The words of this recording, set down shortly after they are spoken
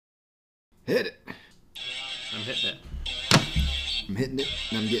Hit it. I'm hitting it. I'm hitting it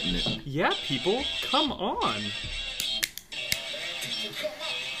and I'm getting it. Yeah, people, come on.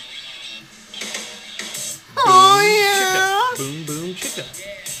 Oh, yeah. Boom, boom,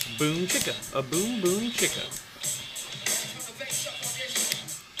 chicka. Boom, chicka. A boom, boom, chicka.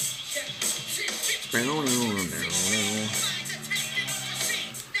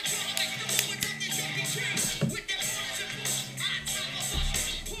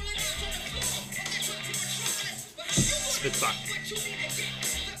 Spit sock.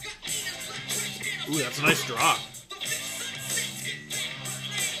 Ooh, that's a nice drop.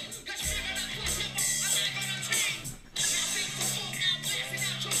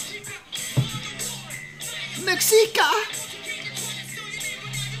 Mexica.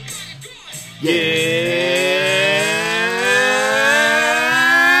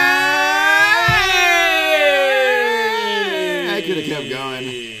 I could have kept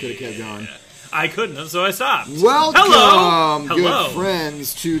going. I couldn't, so I stopped. Welcome, Hello. good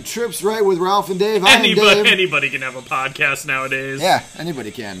friends, to Trips Right with Ralph and Dave. I'm Dave. Anybody can have a podcast nowadays. Yeah,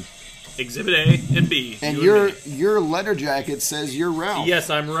 anybody can. Exhibit A and B. And me. your letter jacket says you're Ralph. Yes,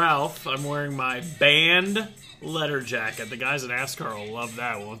 I'm Ralph. I'm wearing my band letter jacket. The guys at NASCAR will love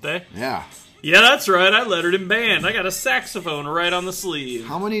that, won't they? Yeah. Yeah, that's right. I lettered in band. I got a saxophone right on the sleeve.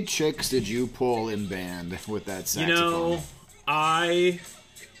 How many chicks did you pull in band with that saxophone? You know, I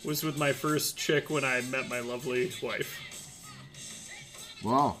was with my first chick when I met my lovely wife.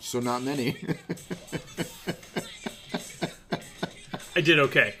 Wow, so not many. I did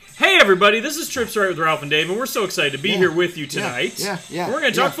okay. Hey, everybody, this is Trips Right with Ralph and Dave, and we're so excited to be here with you tonight. Yeah. We're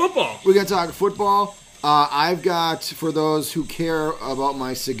going to talk football. We're going to talk football. I've got, for those who care about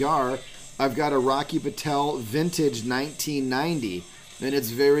my cigar, I've got a Rocky Patel Vintage 1990, and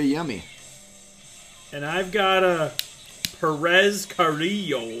it's very yummy. And I've got a Perez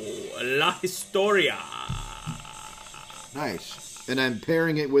Carrillo La Historia. Nice. And I'm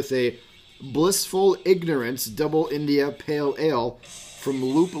pairing it with a Blissful Ignorance Double India Pale Ale from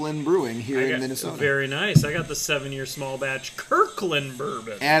Lupulin Brewing here in Minnesota. Very nice. I got the 7-year small batch Kirkland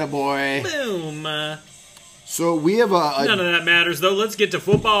bourbon. Attaboy. Boom. So we have a None of that matters, though. Let's get to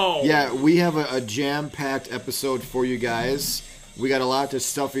football. Yeah, we have a jam-packed episode for you guys. We got a lot to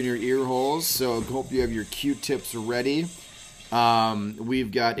stuff in your ear holes, so I hope you have your Q-tips ready.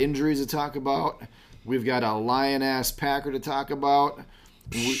 We've got injuries to talk about. We've got a lion-ass Packer to talk about.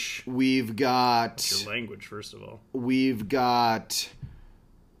 We've got... Your language, first of all. We've got...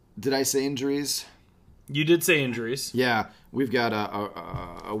 Did I say injuries? You did say injuries. Yeah, we've got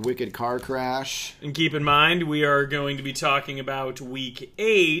a wicked car crash. And keep in mind, we are going to be talking about Week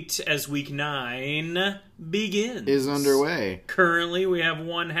 8 as Week 9 begins. Is underway. Currently, we have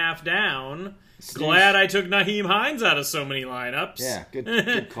one half down. Glad I took Nyheim Hines out of so many lineups. Yeah,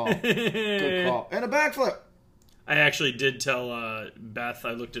 good call. Good call. And a backflip. I actually did tell Beth,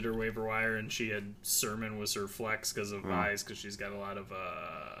 I looked at her waiver wire, and she had Sermon was her flex because of eyes, because she's got a lot of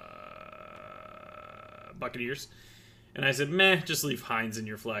Buccaneers. And I said, meh, just leave Hines in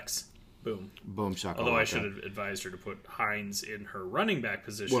your flex. Boom. Boom, shakalaka. Although I should have advised her to put Hines in her running back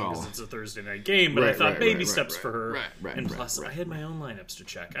position because it's a Thursday night game, but I thought baby steps for her. And plus, I had my own lineups to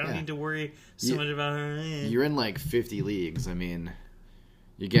check. I don't need to worry so much about her. You're in like 50 leagues. I mean,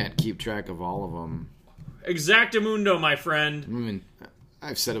 you can't keep track of all of them. Exactamundo, my friend. I mean,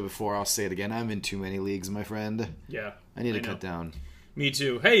 I've said it before. I'll say it again. I'm in too many leagues, my friend. Yeah. I need to cut down. Me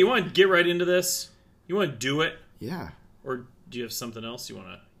too. Hey, you want to get right into this? You want to do it? Yeah. Or do you have something else you want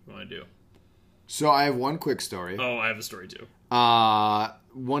to do? So I have one quick story. Oh, I have a story too.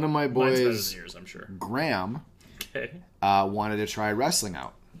 One of my boys, mine's better than yours, I'm sure. Graham, okay, wanted to try wrestling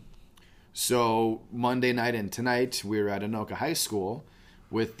out. So Monday night and tonight we were at Anoka High School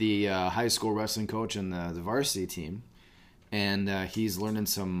with the high school wrestling coach and the varsity team, and he's learning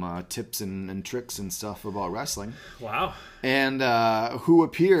some tips and tricks and stuff about wrestling. Wow! And who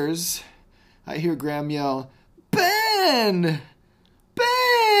appears? I hear Graham yell, "Ben!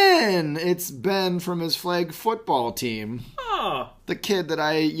 Ben!" It's Ben from his flag football team. Oh. The kid that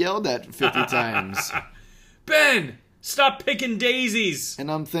I yelled at 50 times. Ben! Stop picking daisies!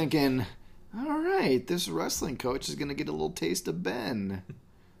 And I'm thinking, all right, this wrestling coach is going to get a little taste of Ben.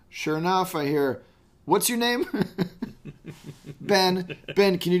 Sure enough, I hear, "What's your name?" Ben.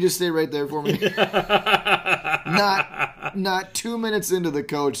 Ben, can you just stay right there for me? Not 2 minutes into the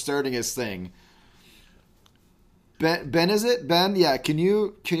coach starting his thing. Ben, is it? Ben, yeah. Can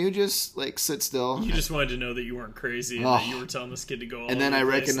you just like sit still? You just wanted to know that you weren't crazy and that you were telling this kid to go all and then I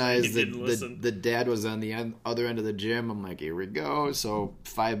recognized that the dad was on the other end of the gym. I'm like, here we go. So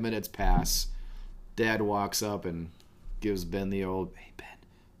 5 minutes pass. Dad walks up and gives Ben the old, "Hey Ben,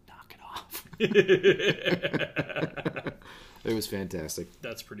 knock it off." It was fantastic.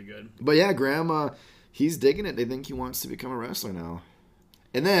 That's pretty good. But yeah, Graham, he's digging it. They think he wants to become a wrestler now.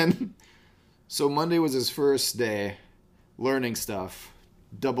 And then, so Monday was his first day learning stuff.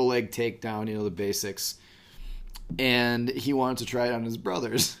 Double leg takedown, the basics. And he wanted to try it on his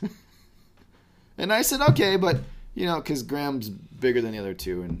brothers. And I said, okay, but, because Graham's bigger than the other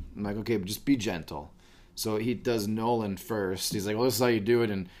two. And I'm like, okay, but just be gentle. So he does Nolan first. He's like, well, this is how you do it.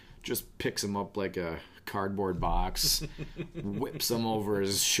 And just picks him up like a cardboard box, whips him over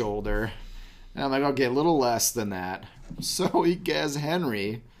his shoulder. And I'm like, okay, a little less than that. So he has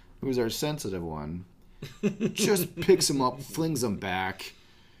Henry, who's our sensitive one, just picks him up, flings him back.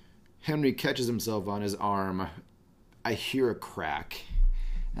 Henry catches himself on his arm. I hear a crack.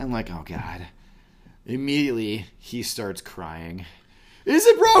 I'm like, oh, God. Immediately, he starts crying. Is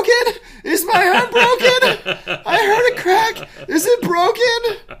it broken? Is my arm broken? I heard a crack. Is it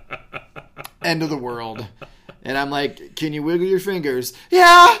broken? End of the world. And I'm like, can you wiggle your fingers?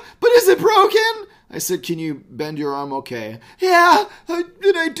 Yeah, but is it broken? I said, can you bend your arm okay? Yeah.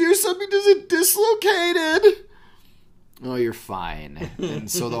 Did I do something? Does it dislocated? Oh, you're fine.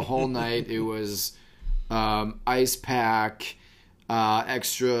 And so the whole night it was ice pack,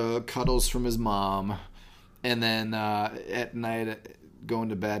 extra cuddles from his mom. And then at night, going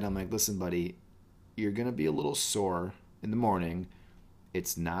to bed, I'm like, listen, buddy, you're going to be a little sore in the morning.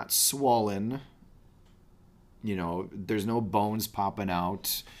 It's not swollen. There's no bones popping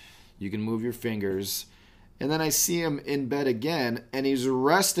out. You can move your fingers. And then I see him in bed again, and he's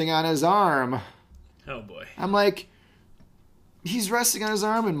resting on his arm. Oh, boy. I'm like, he's resting on his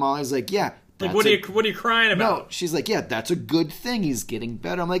arm, and Molly's like, yeah. Like, what are you crying about? No, she's like, yeah, that's a good thing. He's getting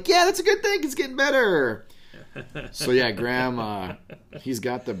better. I'm like, yeah, that's a good thing. He's getting better. So, yeah, Graham, he's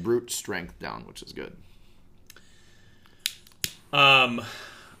got the brute strength down, which is good. I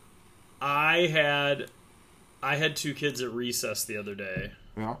had two kids at recess the other day.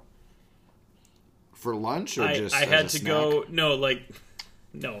 Yeah. For lunch or just I had to snack? go. No,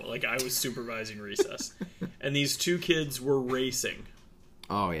 I was supervising recess, and these two kids were racing.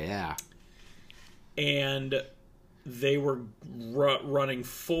 Oh yeah. And they were running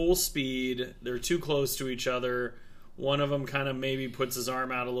full speed. They're too close to each other. One of them kind of maybe puts his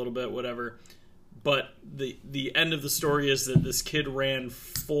arm out a little bit, whatever. But the end of the story is that this kid ran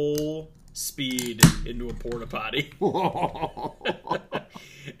full speed into a porta potty.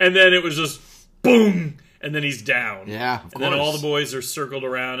 And then it was just boom, and then he's down. Yeah, of and course. Then all the boys are circled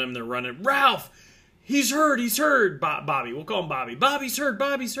around him. They're running. Ralph, he's hurt. Bobby, we'll call him Bobby. Bobby's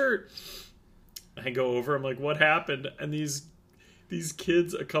hurt. I go over. I'm like, what happened? And these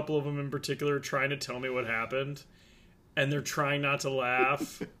kids, a couple of them in particular, are trying to tell me what happened. And they're trying not to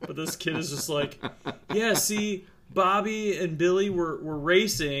laugh. But this kid is just like, yeah, see, Bobby and Billy were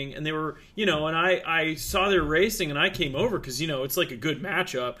racing. And they were, and I saw they were racing. And I came over because, it's like a good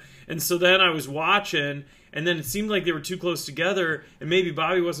matchup. And so then I was watching. And then it seemed like they were too close together. And maybe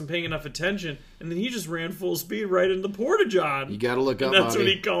Bobby wasn't paying enough attention. And then he just ran full speed right into the Porta-John. You got to look up, and that's Bobby.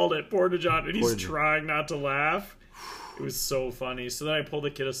 what he called it, Porta-John. And he's trying not to laugh. It was so funny. So then I pulled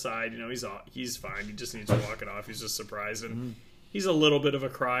the kid aside. He's fine. He just needs to walk it off. He's just surprised. And he's a little bit of a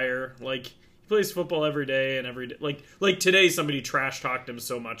crier. Like, he plays football every day. And every day. Like today, somebody trash-talked him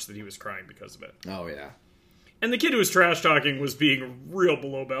so much that he was crying because of it. Oh, yeah. And the kid who was trash-talking was being real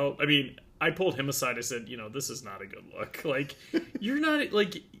below belt. I mean, I pulled him aside. I said, this is not a good look. Like, you're not,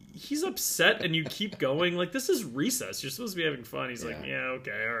 like, he's upset and you keep going. Like, this is recess. You're supposed to be having fun. He's like, yeah,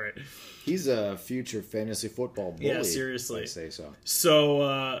 okay, all right. He's a future fantasy football bully. Yeah, seriously. I'd say so. So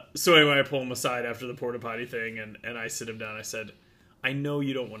anyway, I pull him aside after the porta potty thing, and I sit him down. I said, I know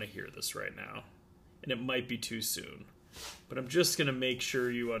you don't want to hear this right now, and it might be too soon, but I'm just going to make sure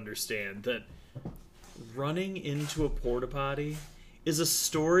you understand that running into a porta potty is a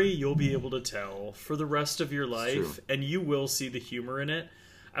story you'll be able to tell for the rest of your life, and you will see the humor in it.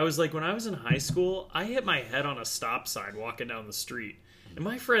 I was like, when I was in high school, I hit my head on a stop sign walking down the street. And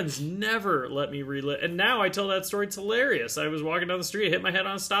my friends never let me relive. And now I tell that story. It's hilarious. I was walking down the street, hit my head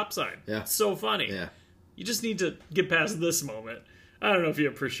on a stop sign. Yeah. It's so funny. Yeah. You just need to get past this moment. I don't know if you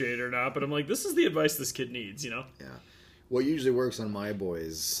appreciate it or not, but I'm like, this is the advice this kid needs, Yeah. What usually works on my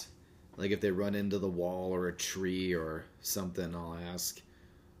boys, like if they run into the wall or a tree or something, I'll ask,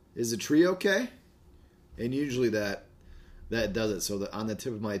 is the tree okay? And usually that does it. So on the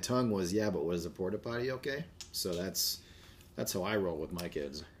tip of my tongue was, yeah, but was the porta potty okay? So that's how I roll with my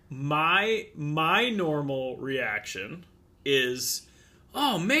kids. My normal reaction is,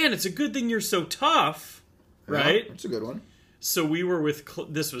 oh man, it's a good thing you're so tough, right? That's a good one. So we were with,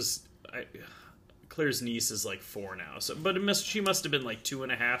 this was Claire's niece is like 4 now, so she must have been like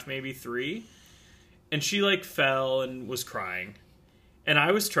 2.5, maybe 3, and she like fell and was crying, and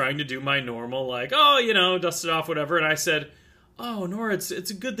I was trying to do my normal like, oh, dust it off, whatever, and I said, oh, Nora, it's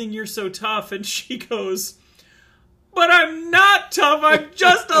a good thing you're so tough, and she goes, but I'm not tough, I'm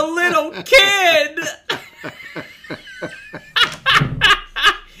just a little kid.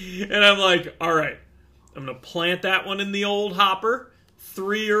 And I'm like, all right, I'm gonna plant that one in the old hopper.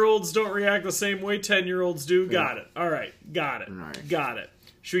 3-year-olds don't react the same way 10-year-olds do. Got it. All right. Got it. Right. Got it.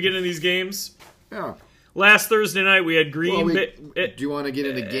 Should we get into these games? Yeah. Last Thursday night, we had Green Bay. Do you want to get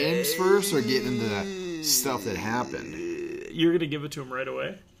into games first or get into the stuff that happened? You're going to give it to him right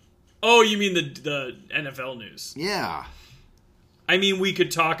away? Oh, you mean the NFL news? Yeah. I mean, we could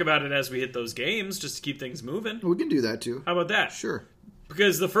talk about it as we hit those games just to keep things moving. We can do that, too. How about that? Sure.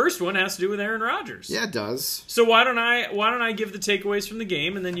 Because the first one has to do with Aaron Rodgers. Yeah, it does. So why don't I give the takeaways from the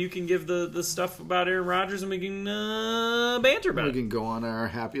game, and then you can give the stuff about Aaron Rodgers, and we can banter about it. We can go on our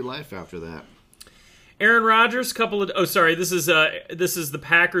happy life after that. Aaron Rodgers, this is the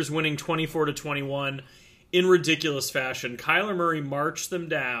Packers winning 24-21 in ridiculous fashion. Kyler Murray marched them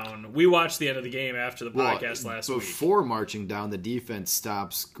down. We watched the end of the game after the podcast last week. Before marching down, the defense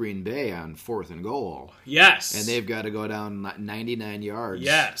stops Green Bay on 4th and goal. Yes. And they've got to go down 99 yards.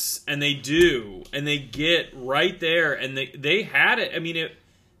 Yes, and they do. And they get right there, and they had it. I mean,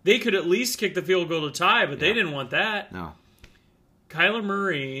 they could at least kick the field goal to tie, but they didn't want that. No. Kyler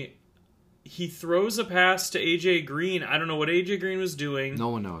Murray, he throws a pass to A.J. Green. I don't know what A.J. Green was doing. No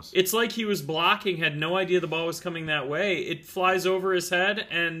one knows. It's like he was blocking, had no idea the ball was coming that way. It flies over his head,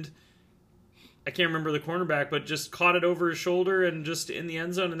 and I can't remember the cornerback, but just caught it over his shoulder and just in the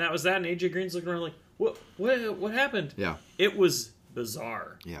end zone, and that was that. And A.J. Green's looking around like, what happened? Yeah. It was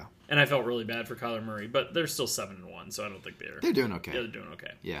bizarre. Yeah. And I felt really bad for Kyler Murray, but they're still 7-1, so I don't think they're doing okay. Yeah, they're doing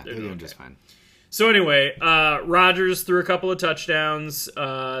okay. Yeah, they're doing just fine. So anyway, Rodgers threw a couple of touchdowns.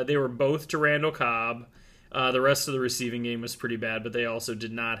 They were both to Randall Cobb. The rest of the receiving game was pretty bad, but they also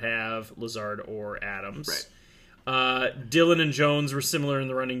did not have Lazard or Adams. Right. Dillon and Jones were similar in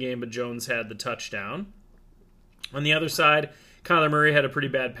the running game, but Jones had the touchdown. On the other side, Kyler Murray had a pretty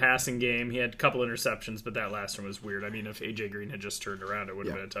bad passing game. He had a couple interceptions, but that last one was weird. I mean, if A.J. Green had just turned around, it would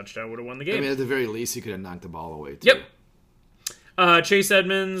have been a touchdown, would have won the game. I mean, at the very least, he could have knocked the ball away, too. Yep. Chase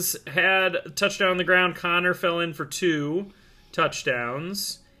Edmonds had a touchdown on the ground. Connor fell in for 2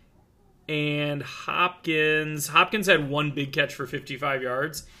 touchdowns. And Hopkins had 1 big catch for 55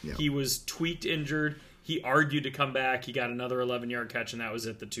 yards. Yep. He was tweaked injured. He argued to come back. He got another 11-yard catch, and that was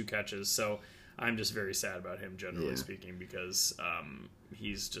it, the 2 catches. So I'm just very sad about him, generally speaking, because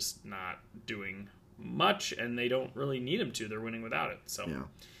he's just not doing much, and they don't really need him to. They're winning without it. So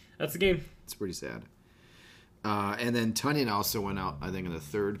that's the game. It's pretty sad. And then Tunyon also went out, I think, in the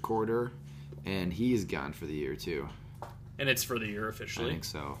 3rd quarter, and he's gone for the year, too. And it's for the year officially? I think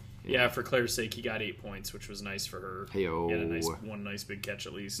so. Yeah, for Claire's sake, he got 8 points, which was nice for her. Hey-o. He had one nice big catch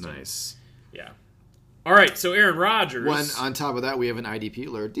at least. Nice. Yeah. All right, so Aaron Rodgers. On top of that, we have an IDP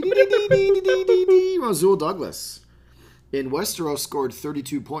alert. Rasul Douglas. In Westeros scored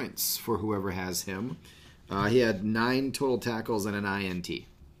 32 points for whoever has him. He had 9 total tackles and an INT.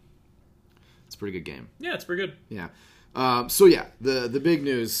 It's a pretty good game. Yeah, it's pretty good. Yeah. The big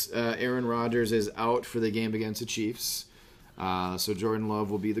news, Aaron Rodgers is out for the game against the Chiefs. So Jordan Love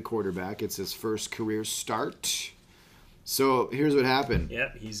will be the quarterback. It's his first career start. So here's what happened.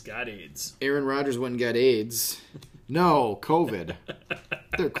 Yep, he's got AIDS. Aaron Rodgers went and got AIDS. No, COVID.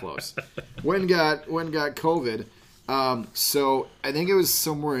 They're close. When got COVID. So I think it was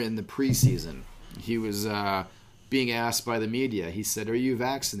somewhere in the preseason. He was being asked by the media. He said, "Are you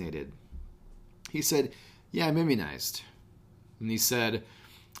vaccinated?" He said, "Yeah, I'm immunized." And he said,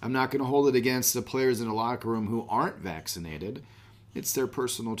 "I'm not going to hold it against the players in the locker room who aren't vaccinated. It's their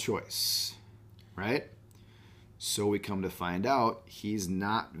personal choice." Right? So we come to find out he's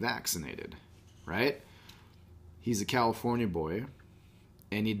not vaccinated. Right? He's a California boy,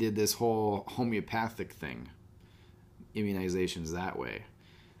 and he did this whole homeopathic thing. Immunizations that way.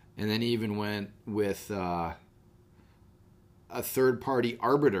 And then he even went with a third-party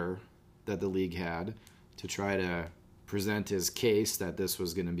arbiter that the league had to try to present his case that this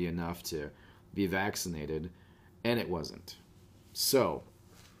was going to be enough to be vaccinated, and it wasn't. So,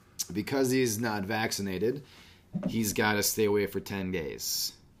 because he's not vaccinated, he's got to stay away for 10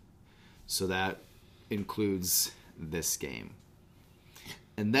 days. So that includes this game.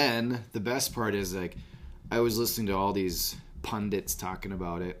 And then the best part is, like, I was listening to all these pundits talking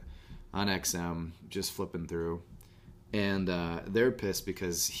about it on XM, just flipping through, and they're pissed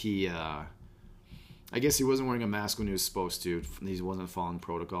because he, I guess he wasn't wearing a mask when he was supposed to. He wasn't following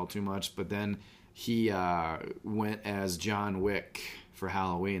protocol too much, but then he went as John Wick for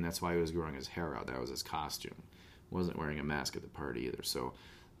Halloween. That's why he was growing his hair out. That was his costume. Wasn't wearing a mask at the party either. So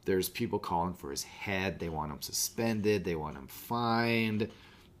there's people calling for his head. They want him suspended. They want him fined.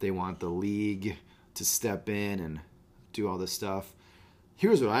 They want the league to step in and do all this stuff.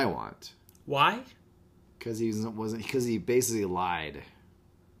 Here's what I want. Why? Because he basically lied.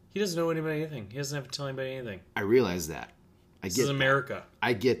 He doesn't know anybody anything. He doesn't have to tell anybody anything. I realize that. This is America.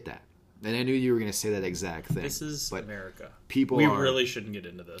 I get that. And I knew you were going to say that exact thing. This is America. We really shouldn't get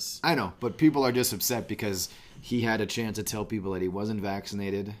into this. I know, but people are just upset because he had a chance to tell people that he wasn't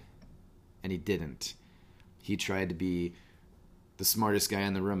vaccinated, and he didn't. He tried to be the smartest guy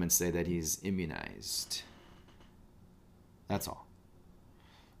in the room and say that he's immunized. That's all.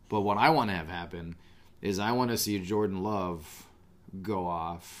 But what I want to have happen is I want to see Jordan Love go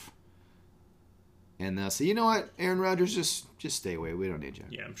off and they'll say, you know what, Aaron Rodgers, just stay away. We don't need you.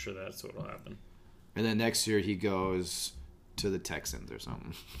 Yeah, I'm sure that's what will happen. And then next year he goes to the Texans or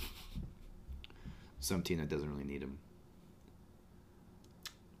something. Some team that doesn't really need him.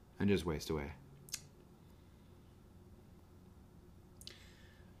 And just waste away.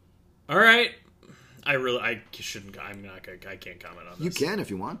 All right. I can't comment on this. You can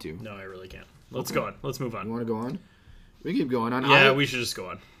if you want to. No, I really can't. Let's go on. Let's move on. You want to go on? We keep going on. Yeah, we should just go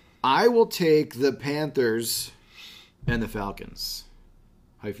on. I will take the Panthers and the Falcons.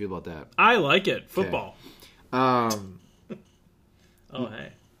 How you feel about that? I like it. Football. Oh,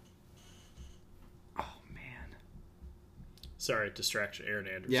 hey. Oh, man. Sorry, distraction. Aaron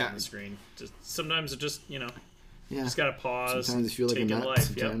Anderson on the screen. Sometimes it just, just got to pause. Sometimes you feel like a nut. Life.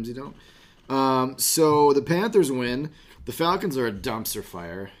 Sometimes you don't. So the Panthers win. The Falcons are a dumpster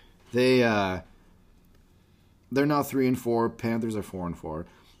fire. They're now 3-4. Panthers are 4-4.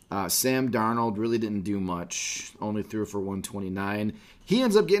 Sam Darnold really didn't do much. Only threw for 129. He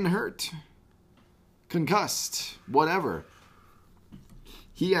ends up getting hurt. Concussed. Whatever.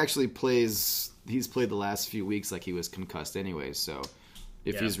 He actually plays. He's played the last few weeks like he was concussed anyway. So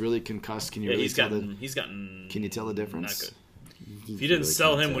if he's really concussed, can you really tell Can you tell the difference? Not good. If you didn't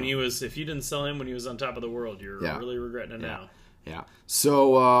sell him when he was on top of the world, you're really regretting it now. Yeah.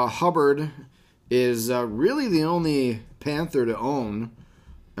 So Hubbard is really the only Panther to own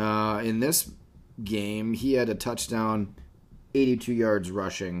in this game. He had a touchdown, 82 yards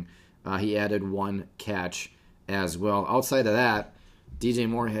rushing. He added one catch as well. Outside of that, DJ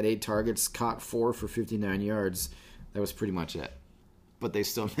Moore had 8 targets, caught 4 for 59 yards. That was pretty much it. But they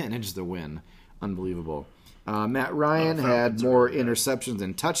still managed the win. Unbelievable. Matt Ryan had more interceptions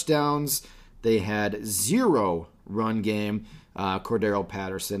than touchdowns. They had 0 run game. Cordero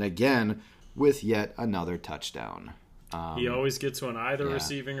Patterson, again, with yet another touchdown. He always gets one, either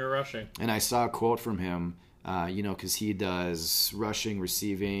receiving or rushing. And I saw a quote from him, because he does rushing,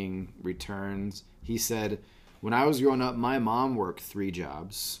 receiving, returns. He said, when I was growing up, my mom worked 3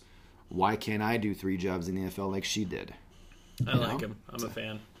 jobs. Why can't I do 3 jobs in the NFL like she did? I like him. I'm a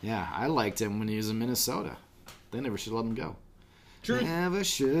fan. Yeah, I liked him when he was in Minnesota. They never should let him go. True. Never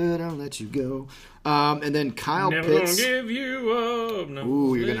should have let you go. And then Kyle Never Pitts. Never gonna give you up.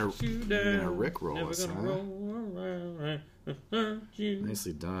 Ooh, you're gonna rickroll us, huh?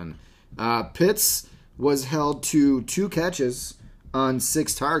 Nicely done. Pitts was held to 2 catches on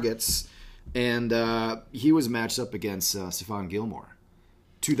 6 targets, and he was matched up against Stephon Gilmore,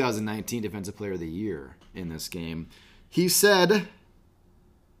 2019 Defensive Player of the Year in this game. He said,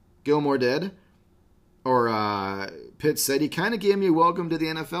 Gilmore did, or Pitts said, he kind of gave me a welcome to the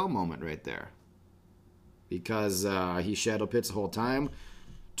NFL moment right there. Because he shadowed Pitts the whole time.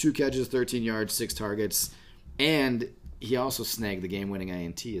 2 catches, 13 yards, 6 targets. And he also snagged the game-winning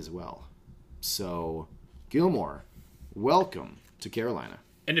INT as well. So, Gilmore, welcome to Carolina.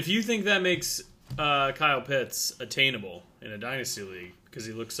 And if you think that makes Kyle Pitts attainable in a dynasty league because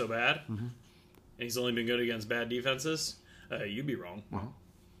he looks so bad, and he's only been good against bad defenses, you'd be wrong. Uh-huh.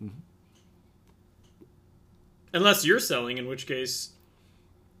 Mm-hmm. Unless you're selling, in which case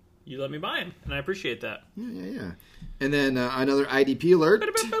you let me buy him, and I appreciate that. Yeah. And then another IDP alert.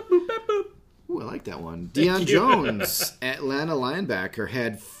 Ooh, I like that one. Deion Jones, Atlanta linebacker,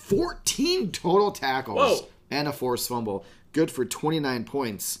 had 14 total tackles and a forced fumble. Good for 29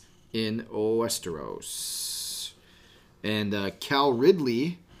 points in Westeros. And Cal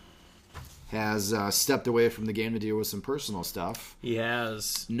Ridley has stepped away from the game to deal with some personal stuff. He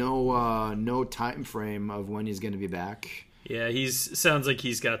has. No time frame of when he's going to be back. Yeah, sounds like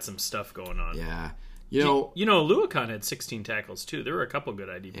he's got some stuff going on. Yeah. Luakon had 16 tackles, too. There were a couple good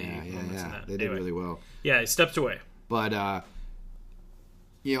IDP moments in that. They did really well. Yeah, he stepped away. But, I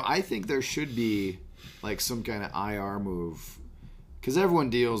think there should be, like, some kind of IR move. Because everyone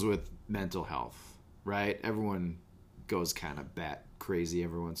deals with mental health, right? Everyone goes kind of bat crazy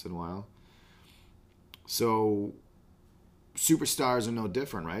every once in a while. So superstars are no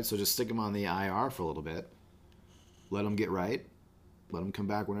different, right? So just stick them on the IR for a little bit. Let him get right. Let him come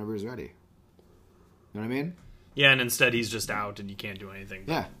back whenever he's ready. You know what I mean? Yeah, and instead he's just out and you can't do anything.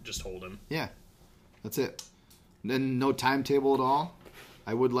 Yeah. Just hold him. Yeah. That's it. And then no timetable at all.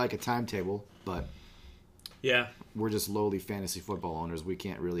 I would like a timetable, but yeah, we're just lowly fantasy football owners. We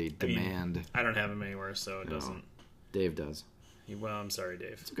can't really demand. I don't have him anywhere, so it doesn't. Dave does. Well, I'm sorry,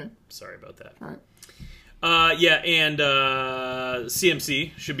 Dave. It's okay. Sorry about that. All right. Yeah, and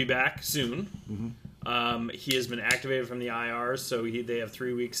CMC should be back soon. Mm-hmm. He has been activated from the IR, so they have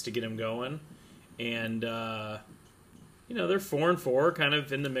 3 weeks to get him going. And, they're 4-4, kind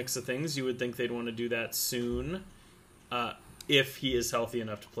of in the mix of things. You would think they'd want to do that soon if he is healthy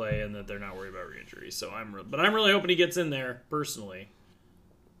enough to play and that they're not worried about re-injury. So but I'm really hoping he gets in there, personally.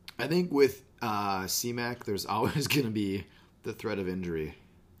 I think with CMAC, there's always going to be the threat of injury.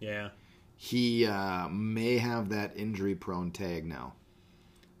 Yeah. He may have that injury-prone tag now.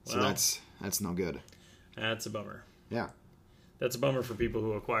 So well, that's no good. That's a bummer. Yeah. That's a bummer for people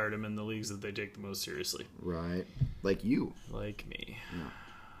who acquired him in the leagues that they take the most seriously. Right. Like you. Like me. Yeah.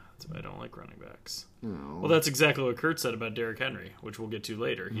 That's why I don't like running backs. No. Well, that's exactly what Kurt said about Derrick Henry, which we'll get to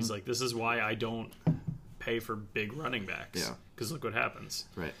later. Mm-hmm. He's like, this is why I don't pay for big running backs. Yeah. Because look what happens.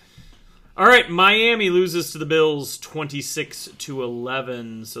 Right. All right, Miami loses to the Bills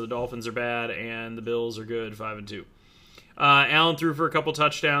 26-11. So the Dolphins are bad and the Bills are good, 5-2. Allen threw for a couple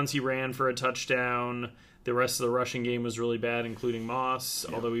touchdowns. He ran for a touchdown. The rest of the rushing game was really bad, including Moss,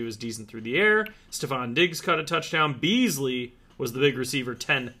 although he was decent through the air. Stephon Diggs caught a touchdown. Beasley was the big receiver,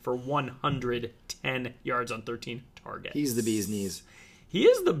 10 for 110 yards on 13 targets. He's the bee's knees. He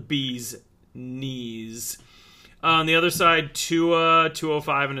is the bee's knees. On the other side, Tua,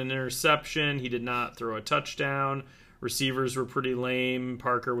 205 and an interception. He did not throw a touchdown. Receivers were pretty lame.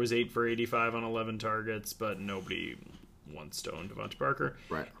 Parker was 8 for 85 on 11 targets, but nobody one stone Devontae Parker.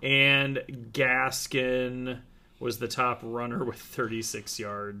 Right. And Gaskin was the top runner with 36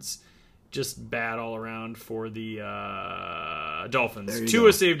 yards. Just bad all around for the Dolphins.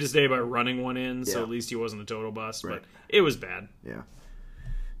 Tua saved his day by running one in, so at least he wasn't a total bust, but it was bad. Yeah.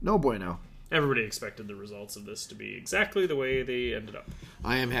 No bueno. Everybody expected the results of this to be exactly the way they ended up.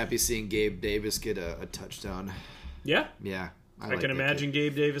 I am happy seeing Gabe Davis get a touchdown. Yeah? Yeah. I can imagine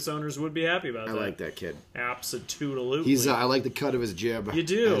Gabe Davis owners would be happy about that. I like that kid. Absolutely. I like the cut of his jib. You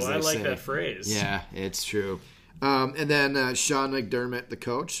do. I like that phrase. Yeah, it's true. And then Sean McDermott, the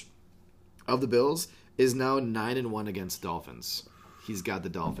coach of the Bills, is now 9-1 against Dolphins. He's got the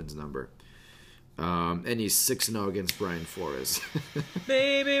Dolphins number. And he's 6-0 against Brian Flores.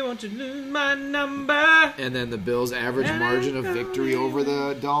 Baby, won't you lose my number? And then the Bills' average margin of victory over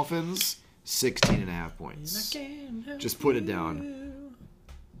the Dolphins, 16.5 points. Just put it down.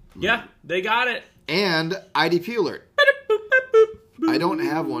 Yeah, they got it. And IDP alert. I don't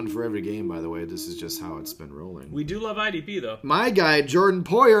have one for every game, by the way. This is just how it's been rolling. We do love IDP, though. My guy, Jordan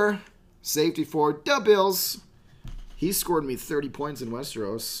Poyer, safety for the Bills. He scored me 30 points in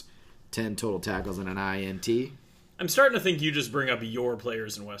Westeros. 10 total tackles and an INT. I'm starting to think you just bring up your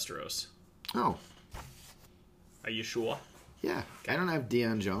players in Westeros. Oh. Are you sure? Yeah. I don't have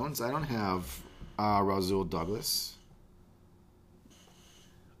Deion Jones. I don't have Rasul Douglas.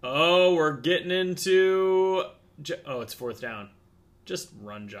 Oh, we're getting into... Oh, it's fourth down. Just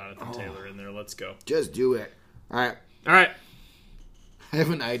run Jonathan Taylor in there. Let's go. Just do it. All right. All right. I have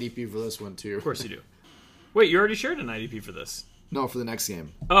an IDP for this one, too. Of course you do. Wait, you already shared an IDP for this. No, for the next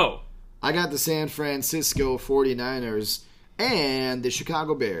game. Oh. I got the San Francisco 49ers and the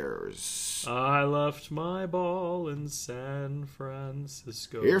Chicago Bears. I left my ball in San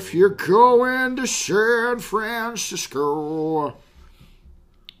Francisco. If you're going to San Francisco.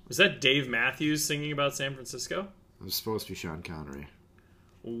 Was that Dave Matthews singing about San Francisco? It was supposed to be Sean Connery.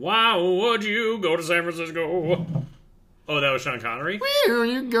 Why would you go to San Francisco? Oh, that was Sean Connery? Where are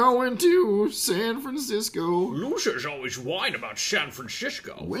you going to San Francisco? Losers always whine about San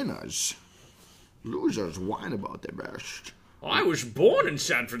Francisco. Winners. Losers whine about their best. I was born in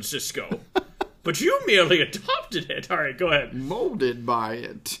San Francisco, but you merely adopted it. All right, go ahead. Molded by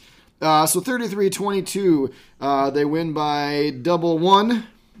it. So 33-22, they win by double one.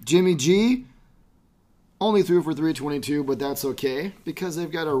 Jimmy G only threw for 322, but that's okay because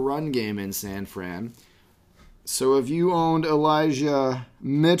they've got a run game in San Fran. So if you owned Elijah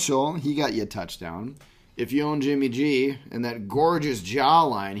Mitchell, he got you a touchdown. If you owned Jimmy G and that gorgeous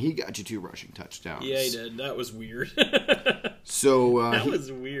jawline, he got you 2 rushing touchdowns. Yeah, he did. That was weird. So that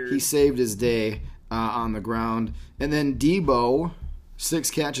was weird. He saved his day on the ground. And then Debo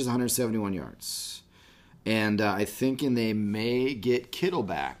 6 catches, 171 yards. And I think they may get Kittle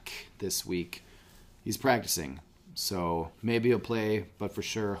back this week. He's practicing. So maybe he'll play, but for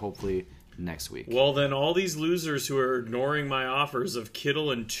sure, hopefully next week. Well, then all these losers who are ignoring my offers of Kittle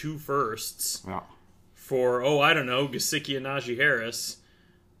and 2 firsts for, I don't know, Gesicki and Najee Harris.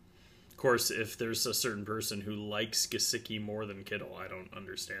 Of course, if there's a certain person who likes Gesicki more than Kittle, I don't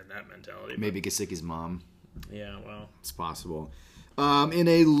understand that mentality. Maybe Gesicki's mom. Yeah, well. It's possible. In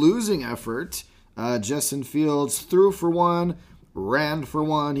a losing effort, Justin Fields threw for 1, ran for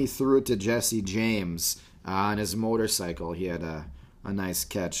 1. He threw it to Jesse James on his motorcycle. He had a nice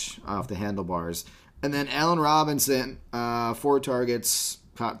catch off the handlebars. And then Allen Robinson, 4 targets,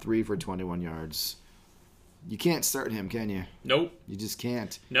 caught 3 for 21 yards. You can't start him, can you? Nope. You just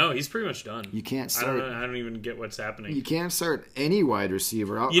can't. No, he's pretty much done. You can't start. I don't even get what's happening. You can't start any wide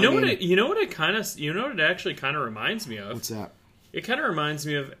receiver. You know what it actually kind of reminds me of? What's that? It kind of reminds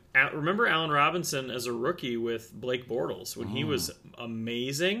me of, remember Allen Robinson as a rookie with Blake Bortles when he was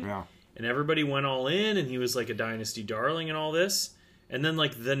amazing? Yeah. And everybody went all in and he was like a dynasty darling and all this. And then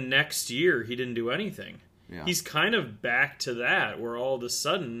like the next year he didn't do anything. Yeah. He's kind of back to that where all of a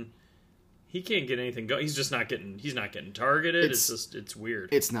sudden he can't get anything going. He's not getting targeted. It's weird.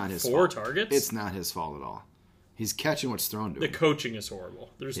 It's not his 4 fault. targets? It's not his fault at all. He's catching what's thrown to him. The coaching is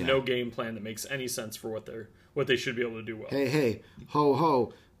horrible. There's no game plan that makes any sense for what they should be able to do well. Hey, ho,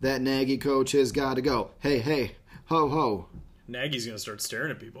 ho. That Nagy coach has got to go. Hey, ho, ho. Nagy's going to start staring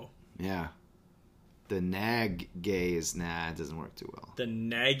at people. Yeah. The nag gaze, it doesn't work too well. The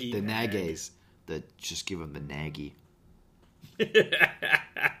Nagy. The nag gaze. Just give him the Nagy.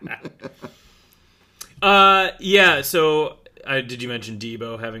 Yeah, so did you mention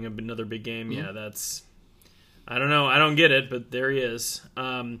Debo having another big game? Mm-hmm. Yeah, that's... I don't know. I don't get it, but there he is.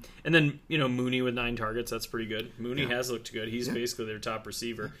 And then, Mooney with 9 targets. That's pretty good. Mooney has looked good. He's basically their top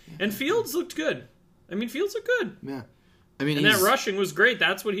receiver. And Fields looked good. Fields looked good. Yeah. And that rushing was great.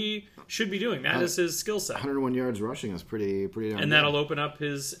 That's what he should be doing. That is his skill set. 101 yards rushing is pretty darn And that'll open up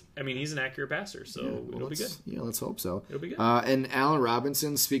his... he's an accurate passer, so it'll be good. Yeah, let's hope so. It'll be good. And Allen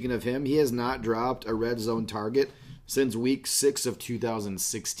Robinson, speaking of him, he has not dropped a red zone target since week 6 of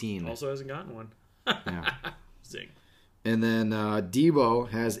 2016. Also hasn't gotten one. Yeah. Zing. And then Debo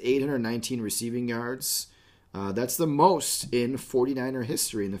has 819 receiving yards. That's the most in 49er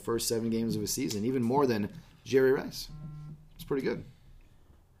history in the first 7 games of a season, even more than Jerry Rice. It's pretty good.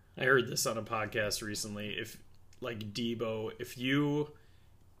 I heard this on a podcast recently. If Debo, if you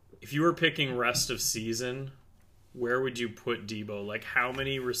were picking rest of season, where would you put Debo? Like, how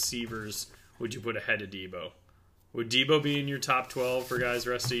many receivers would you put ahead of Debo? Would Debo be in your top 12 for guys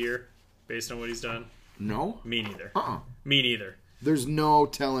rest of year based on what he's done? No. Me neither. Me neither. There's no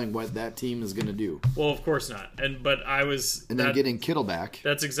telling what that team is going to do. Well, of course not. But I was... And then getting Kittle back.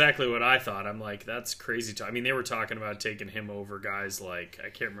 That's exactly what I thought. I'm like, that's crazy. They were talking about taking him over guys like... I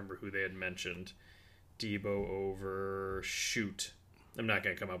can't remember who they had mentioned. Debo over... Shoot. I'm not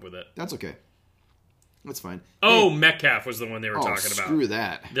going to come up with it. That's okay. That's fine. Oh, hey. Metcalf was the one they were talking about. Screw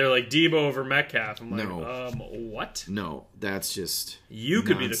that. They're like, Debo over Metcalf. I'm like, what? No, that's just You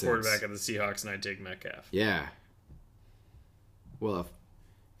could nonsense. Be the quarterback of the Seahawks and I'd take Metcalf. Yeah. Well,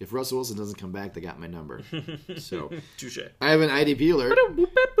 if Russell Wilson doesn't come back, they got my number. So, touche. I have an IDP alert.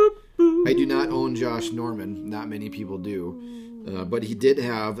 I do not own Josh Norman. Not many people do. But he did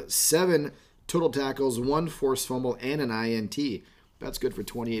have 7 total tackles, 1 forced fumble, and an INT. That's good for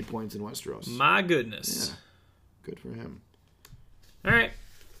 28 points in Westeros. My goodness. Yeah. Good for him. All right.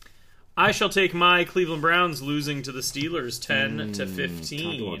 I shall take my Cleveland Browns losing to the Steelers 10 to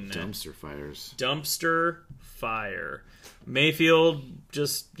 15. Talk about dumpster fires. Dumpster fire. Mayfield,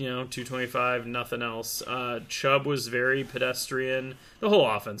 just, 225, nothing else. Chubb was very pedestrian. The whole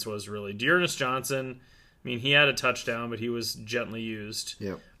offense was really. Dearness Johnson, he had a touchdown, but he was gently used.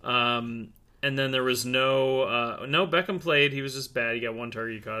 Yep. And then there was no Beckham played. He was just bad. He got 1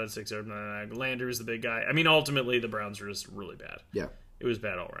 target. He caught it 6 yards. Landry was the big guy. Ultimately, the Browns were just really bad. Yeah. It was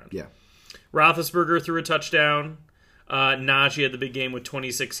bad all around. Yeah. Roethlisberger threw a touchdown. Najee had the big game with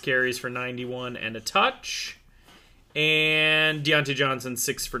 26 carries for 91 and a touch. And Deontay Johnson,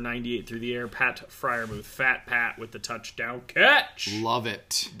 6 for 98 through the air. Pat Freiermuth, Fat Pat with the touchdown catch. Love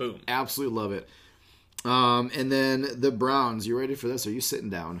it. Boom. Absolutely love it. And then the Browns. You ready for this? Are you sitting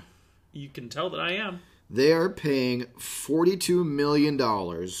down? You can tell that I am. They are paying $42 million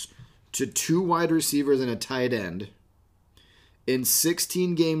to 2 wide receivers and a tight end. In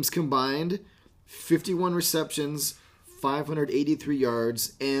 16 games combined, 51 receptions, 583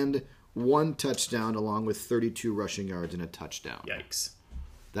 yards, and 1 touchdown, along with 32 rushing yards and a touchdown. Yikes.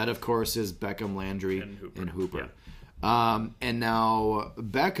 That, of course, is Beckham, Landry, and Hooper. And now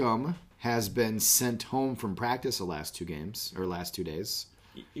Beckham has been sent home from practice the last 2 days.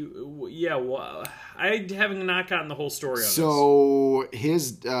 Yeah, well, I haven't not gotten the whole story on this. So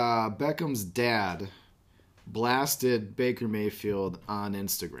his Beckham's dad blasted Baker Mayfield on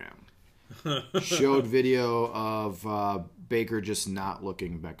Instagram. Showed video of Baker just not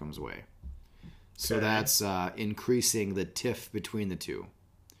looking Beckham's way. So that's increasing the tiff between the two.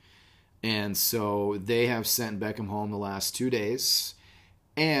 And so they have sent Beckham home the last 2 days.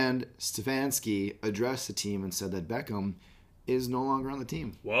 And Stefanski addressed the team and said that Beckham is no longer on the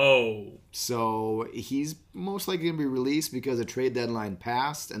team. Whoa. So he's most likely going to be released because the trade deadline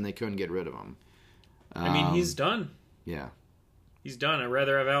passed and they couldn't get rid of him. I mean, he's done. Yeah. He's done. I'd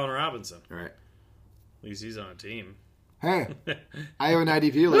rather have Allen Robinson. All right. At least he's on a team. Hey, I have an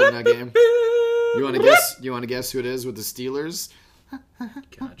IDP late in that game. You want to guess? You want to guess who it is with the Steelers?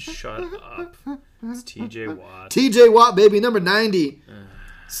 God, shut up. It's T.J. Watt. T.J. Watt, baby, number 90.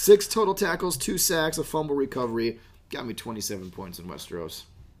 6 total tackles, 2 sacks, a fumble recovery. Got me 27 points in Westeros.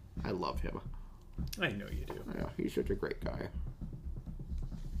 I love him. I know you do. Yeah, he's such a great guy.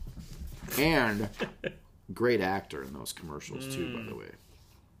 And great actor in those commercials, too, by the way.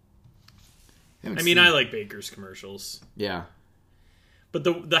 I mean, I like Baker's commercials. Yeah. But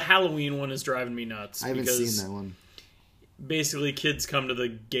the Halloween one is driving me nuts. I haven't seen that one. Basically, kids come to the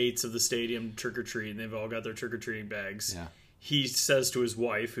gates of the stadium trick-or-treat, and they've all got their trick-or-treating bags. Yeah. He says to his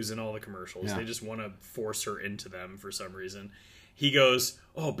wife, who's in all the commercials, Yeah. they just want to force her into them for some reason. He goes,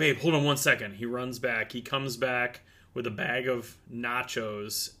 "Oh, babe, hold on 1 second." He runs back. He comes back with a bag of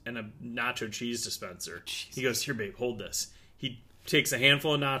nachos and a nacho cheese dispenser. Jesus. He goes, "Here, babe, hold this." He takes a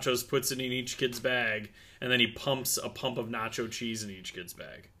handful of nachos, puts it in each kid's bag, and then he pumps a pump of nacho cheese in each kid's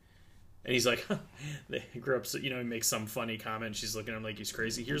bag. And he's like, they grew up, he makes some funny comment. She's looking at him like he's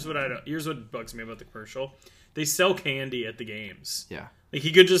crazy. Here's what bugs me about the commercial. They sell candy at the games. Yeah. Like,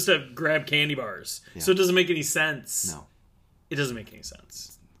 he could just have grabbed candy bars. Yeah. So it doesn't make any sense. No. It doesn't make any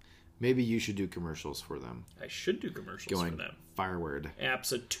sense. Maybe you should do commercials for them. I should do commercials for them. Fireword.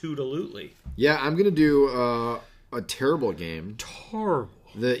 Absolutely. Yeah, I'm going to do a terrible game. Terrible.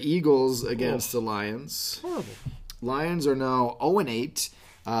 The Eagles against the Lions. Terrible. Lions are now 0-8.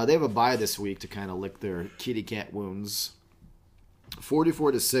 They have a bye this week to kind of lick their kitty cat wounds.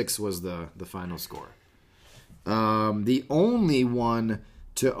 44-6 was the final score. The only one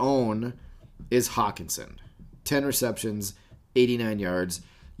to own is Hawkinson. 10 receptions, 89 yards.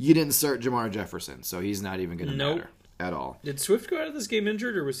 You didn't start Jamar Jefferson, so he's not even going to matter at all. Did Swift go out of this game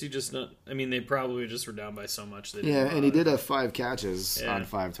injured, or was he just not? I mean, they probably just were down by so much. And he did have 5 catches on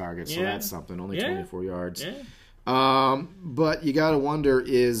 5 targets, so that's something. Only 24 yards. Yeah. But you got to wonder,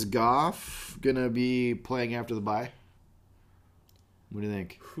 is Goff going to be playing after the bye? What do you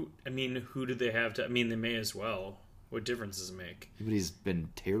think? Who do they have to? I mean, they may as well. What difference does it make? But he's been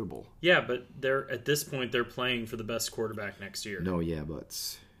terrible. Yeah, but at this point, they're playing for the best quarterback next year. No, yeah,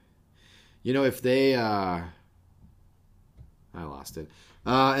 but if they I lost it.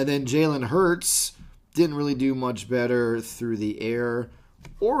 And then Jalen Hurts didn't really do much better through the air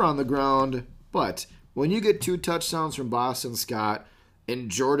or on the ground, but when you get 2 touchdowns from Boston Scott and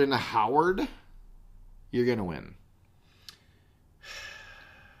Jordan Howard, you're going to win.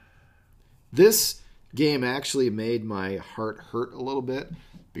 This game actually made my heart hurt a little bit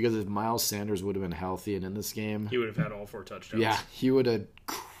because if Miles Sanders would have been healthy and in this game, he would have had all 4 touchdowns. Yeah, he would have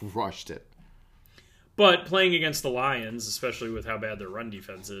crushed it. But playing against the Lions, especially with how bad their run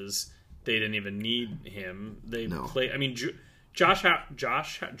defense is, they didn't even need him. I mean, Jordan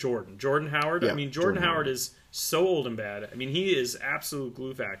Howard. Yeah, I mean, Jordan Howard is so old and bad. I mean, he is absolute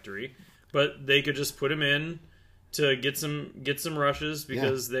glue factory. But they could just put him in to get some rushes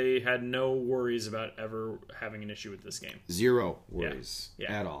because they had no worries about ever having an issue with this game. 0 worries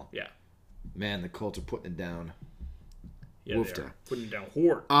at all. Yeah. Man, the Colts are putting it down. Yeah, they are putting it down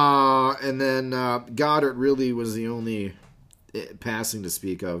hard. And then Goddard really was the only passing to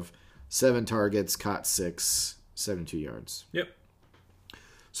speak of. 7 targets, caught 6, 72 yards. Yep.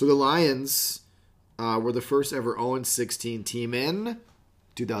 So the Lions were the first ever 0-16 team in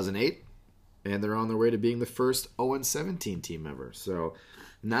 2008. And they're on their way to being the first 0-17 team ever. So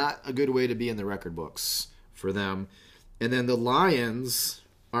not a good way to be in the record books for them. And then the Lions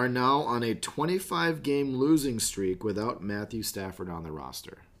are now on a 25-game losing streak without Matthew Stafford on the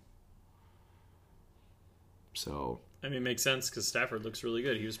roster. So, I mean, it makes sense because Stafford looks really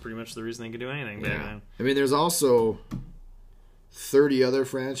good. He was pretty much the reason they could do anything. Yeah. I mean, there's also 30 other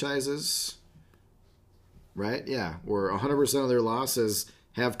franchises, right? Yeah, where 100% of their losses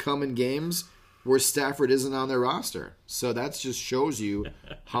have come in games where Stafford isn't on their roster. So that just shows you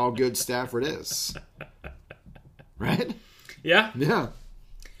how good Stafford is. right? Yeah. Yeah.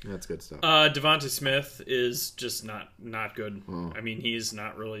 That's good stuff. Devonta Smith is just not good. I mean, he's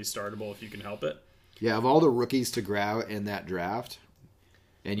not really startable if you can help it. Yeah, of all the rookies to grab in that draft,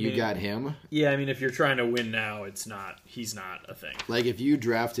 and you got him. Yeah, I mean, if you're trying to win now, he's not a thing. Like, if you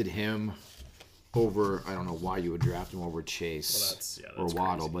drafted him over, I don't know why you would draft him over Chase or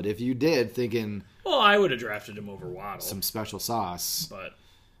Waddle, crazy. but if you did, thinking... Well, I would have drafted him over Waddle. Some special sauce. But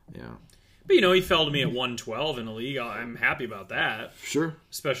yeah. But, you know, he fell to me at 112 in a league. I'm happy about that. Sure.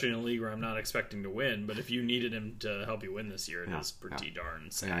 Especially in a league where I'm not expecting to win. But if you needed him to help you win this year, it is pretty darn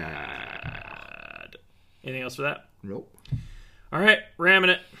sad. Yeah. Anything else for that? Nope. All right,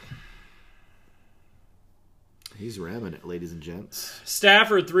 ramming it. He's ramming it, ladies and gents.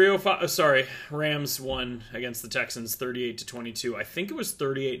 Stafford 305. Rams won against the Texans 38-22. I think it was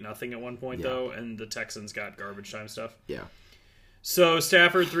 38-0 at one point though, and the Texans got garbage time stuff. Yeah. So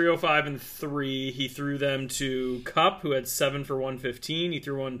Stafford 305 and 3. He threw them to Kupp, who had 7 for 115. He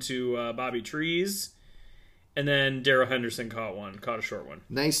threw one to Bobby Trees, and then Darrell Henderson caught a short one.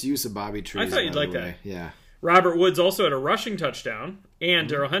 Nice use of Bobby Trees. I thought you'd like that. Yeah. Robert Woods also had a rushing touchdown, and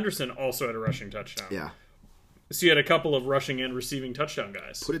Darrell Henderson also had a rushing touchdown. Yeah. So you had a couple of rushing and receiving touchdown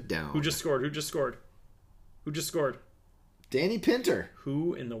guys. Put it down. Who just scored? Danny Pinter.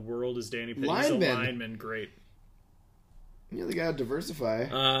 Who in the world is Danny Pinter? Lineman. He's a lineman. Great. You know, they got to diversify.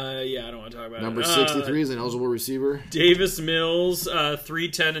 Yeah, I don't want to talk about Number it. 63 is an eligible receiver. Davis Mills,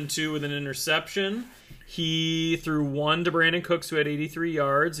 3-10-2 with an interception. He threw one to Brandon Cooks, who had 83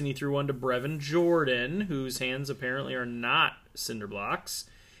 yards, and he threw one to Brevin Jordan, whose hands apparently are not cinder blocks.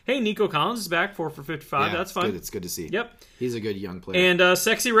 Hey, Nico Collins is back, 4 for 55. Yeah, That's fun. It's good to see. Yep. He's a good young player. And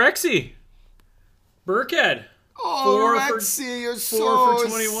Sexy Rexy, Burkhead. Oh, Rexy, you're so 4 for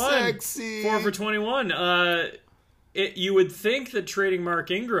 21. sexy. 4 for 21. You would think that trading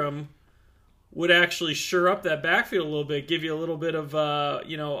Mark Ingram would actually shore up that backfield a little bit, give you a little bit of,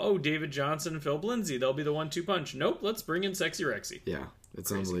 David Johnson and Phil Lindsay. They'll be the 1-2 punch. Nope, let's bring in Sexy Rexy. Yeah,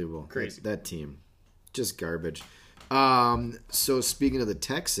 it's unbelievable. Crazy. That team. Just garbage. So speaking of the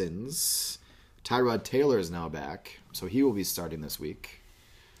Texans, Tyrod Taylor is now back, so he will be starting this week.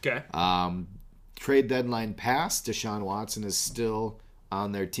 Okay. Trade deadline passed. Deshaun Watson is still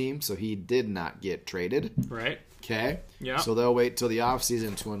on their team, so he did not get traded. Right. Okay. Yeah. So they'll wait till the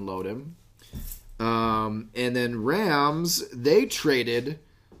offseason to unload him. And then Rams, they traded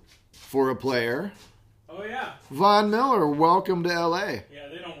for a player. Oh, yeah. Von Miller, welcome to LA. Yeah,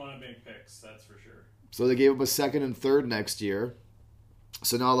 they don't want to make picks, that's for sure. So they gave up a second and third next year.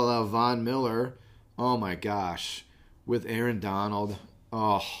 So now they'll have Von Miller. Oh, my gosh. With Aaron Donald.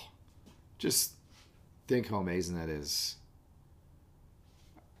 Oh, just think how amazing that is.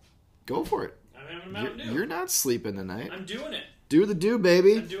 Go for it. I'm having a Mountain Dew. You're not sleeping tonight. I'm doing it. Do the do,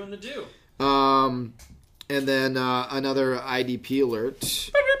 baby. I'm doing the do. And then another IDP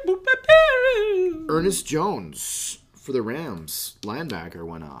alert. Ernest Jones for the Rams. Linebacker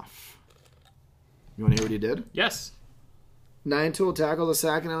went off. You want to hear what he did? Yes. 9 total tackles, a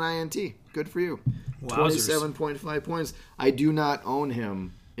sack, and an INT. Good for you. Wowzers. 27.5 points. I do not own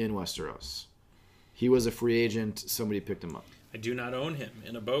him in Westeros. He was a free agent. Somebody picked him up. I do not own him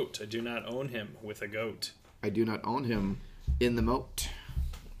in a boat. I do not own him with a goat. I do not own him in the moat.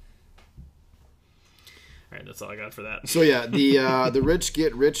 All right, that's all I got for that. So yeah, the rich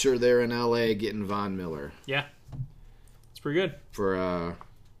get richer there in LA getting Von Miller. Yeah. It's pretty good. For a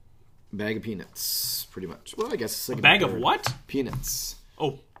bag of peanuts, pretty much. Well, I guess a second A bag and of third. what? Peanuts.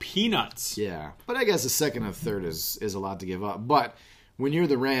 Oh, peanuts. Yeah. But I guess a second and third is a lot to give up. But when you're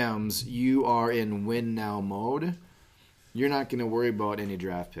the Rams, you are in win now mode. You're not going to worry about any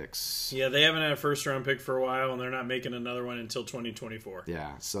draft picks. Yeah, they haven't had a first-round pick for a while, and they're not making another one until 2024.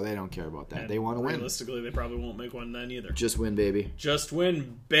 Yeah, so they don't care about that. And they want to win. Realistically, they probably won't make one then either. Just win, baby. Just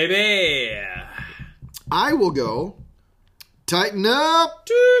win, baby! I will go. Tighten up.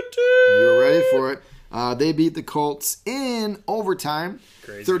 Toot, toot. You're ready for it. They beat the Colts in overtime.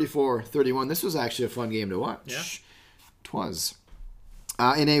 Crazy. 34-31. This was actually a fun game to watch. Yeah. Twas.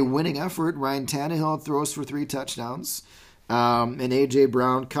 In a winning effort, Ryan Tannehill throws for 3 touchdowns. And A.J.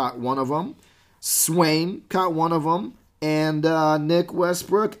 Brown caught one of them. Swain caught one of them. And Nick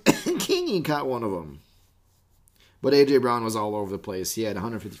Westbrook Kingy caught one of them. But A.J. Brown was all over the place. He had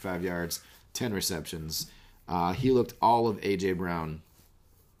 155 yards, 10 receptions. He looked all of A.J. Brown.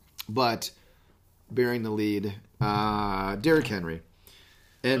 But bearing the lead, Derrick Henry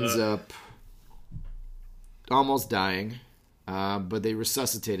ends up almost dying. But they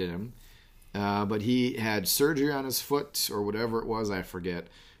resuscitated him. But he had surgery on his foot or whatever it was, I forget.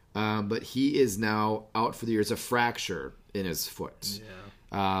 But he is now out for the year. It's a fracture in his foot.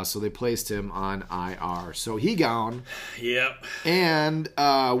 So they placed him on IR. So he gone. Yep. And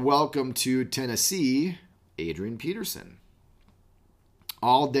welcome to Tennessee, Adrian Peterson.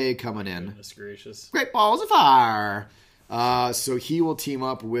 All day coming in. Goodness gracious. Great balls of fire. So he will team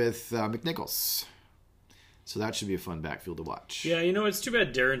up with McNichols. So that should be a fun backfield to watch. Yeah, it's too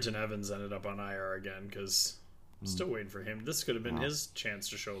bad Darrington Evans ended up on IR again because I'm still waiting for him. This could have been his chance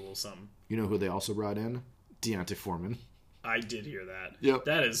to show a little something. You know who they also brought in? Deontay Foreman. I did hear that. Yep.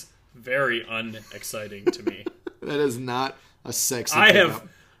 That is very unexciting to me. That is not a sexy pickup.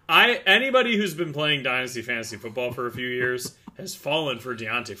 Anybody who's been playing Dynasty Fantasy Football for a few years has fallen for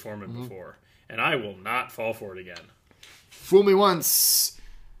Deontay Foreman before. And I will not fall for it again. Fool me once,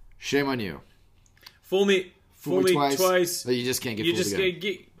 shame on you. Fool me twice. You just can't get fooled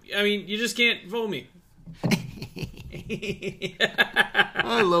again. You just can't fool me.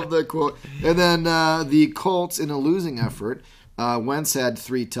 I love that quote. And then the Colts, in a losing effort, Wentz had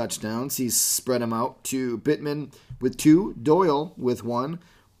 3 touchdowns. He spread them out to Pittman with 2, Doyle with 1,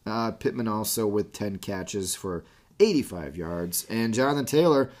 Pittman also with 10 catches for 85 yards. And Jonathan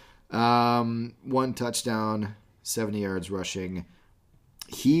Taylor, 1 touchdown, 70 yards rushing.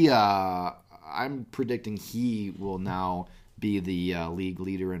 I'm predicting he will now be the league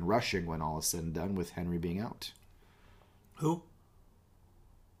leader in rushing when all is said and done, with Henry being out. Who?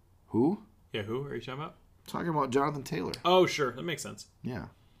 Yeah, who are you talking about? Talking about Jonathan Taylor. Oh, sure. That makes sense. Yeah.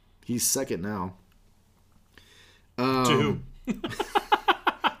 He's second now. To whom?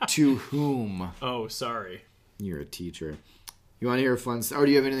 To whom? Oh, sorry. You're a teacher. You want to hear a fun story? Or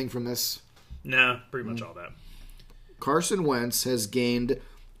do you have anything from this? Nah, pretty much all that. Carson Wentz has gained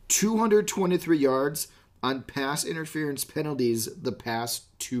 223 yards on pass interference penalties the past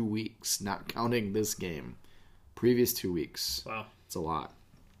 2 weeks, not counting this game. Previous 2 weeks. Wow. It's a lot.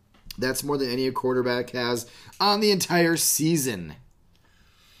 That's more than any quarterback has on the entire season.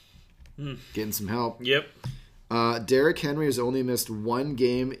 Getting some help. Yep. Derrick Henry has only missed 1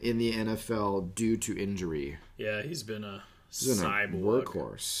 game in the NFL due to injury. Yeah, he's been a cyborg.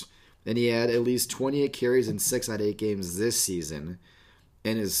 Workhorse. And he had at least 28 carries in 6 out of 8 games this season.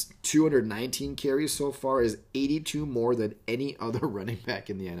 And his 219 carries so far is 82 more than any other running back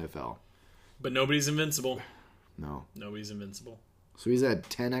in the NFL. But nobody's invincible. No. Nobody's invincible. So he's had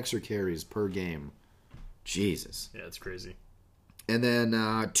 10 extra carries per game. Jesus. Yeah, it's crazy. And then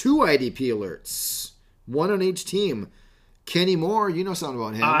 2 IDP alerts. 1 on each team. Kenny Moore, you know something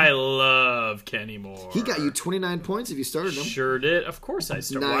about him. I love Kenny Moore. He got you 29 points if you started him. Sure did. Of course I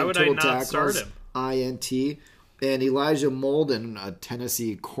started. 9 Why would I total not tackles, start him? INT. And Elijah Molden, a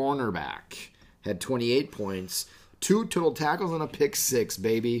Tennessee cornerback, had 28 points. 2 total tackles and a pick 6,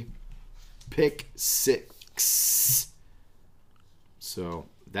 baby. Pick 6. So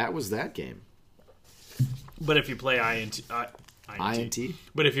that was that game. But if you play INT.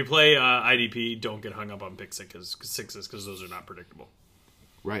 But if you play IDP, don't get hung up on pick sixes because those are not predictable.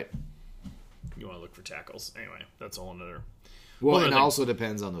 Right. You want to look for tackles. Anyway, that's a whole nother. Well, it also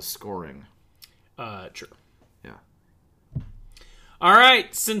depends on the scoring. True. Yeah. All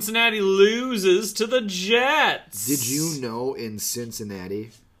right, Cincinnati loses to the Jets. Did you know in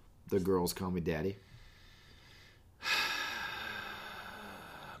Cincinnati, the girls call me daddy?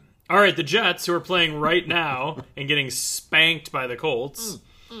 All right, the Jets, who are playing right now and getting spanked by the Colts,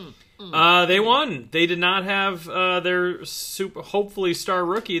 they won. They did not have their hopefully star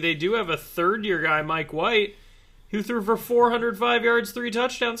rookie. They do have a third-year guy, Mike White, who threw for 405 yards, 3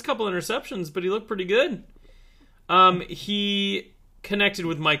 touchdowns, couple interceptions, but he looked pretty good. He connected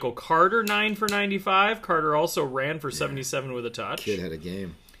with Michael Carter, 9 for 95. Carter also ran for 77 with a touch. Kid had a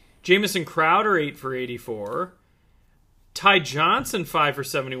game. Jamison Crowder, 8 for 84. Ty Johnson, 5 for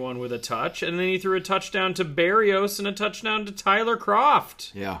 71 with a touch. And then he threw a touchdown to Berrios and a touchdown to Tyler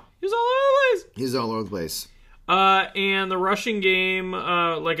Kroft. Yeah. He was all over the place. He's all over the place. And the rushing game,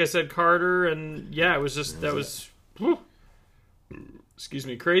 like I said, Carter. And yeah, it was just, excuse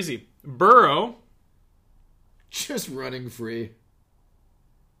me, crazy. Burrow. Just running free.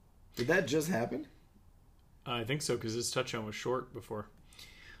 Did that just happen? I think so, because his touchdown was short before.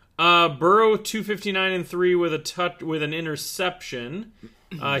 Burrow 259 and 3 with an interception.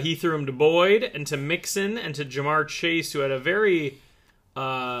 He threw him to Boyd and to Mixon and to Jamar Chase, who had a very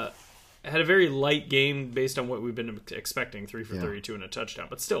light game based on what we've been expecting. 3 for 32 and a touchdown,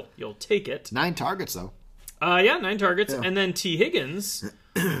 but still, you'll take it. 9 targets though. 9 targets, and then T. Higgins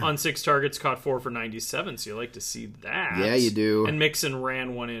on 6 targets caught 4 for 97. So you like to see that. Yeah, you do. And Mixon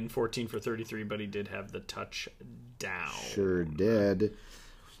ran one in 14 for 33, but he did have the touchdown. Sure did.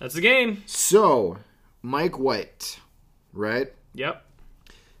 That's the game. So, Mike White, right? Yep.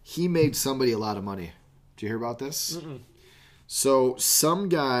 He made somebody a lot of money. Did you hear about this? Mm-mm. So some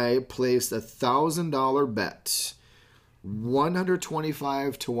guy placed $1,000 bet,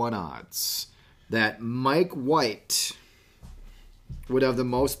 125 to 1 odds, that Mike White would have the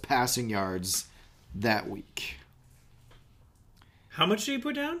most passing yards that week. How much did he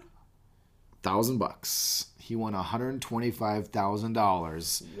put down? $1,000. He won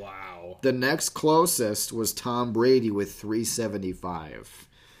 $125,000. Wow. The next closest was Tom Brady with $375.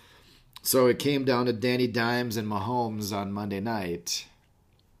 So it came down to Danny Dimes and Mahomes on Monday night,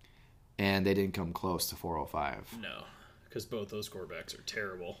 and they didn't come close to 405. No, because both those quarterbacks are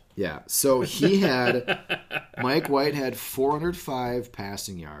terrible. Yeah, so he had Mike White had 405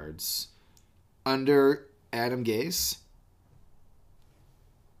 passing yards. Under Adam Gase,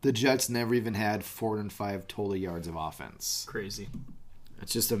 the Jets never even had 405 total yards of offense. Crazy.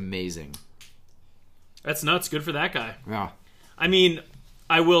 It's just amazing. That's nuts. Good for that guy. Yeah. I mean,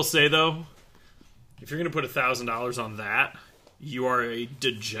 I will say, though, if you're going to put $1,000 on that, you are a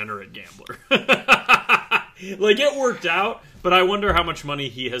degenerate gambler. Like, it worked out, but I wonder how much money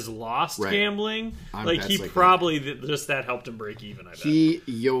he has lost gambling. He probably, just that helped him break even, I bet. He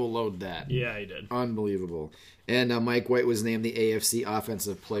YOLO'd that. Yeah, he did. Unbelievable. And Mike White was named the AFC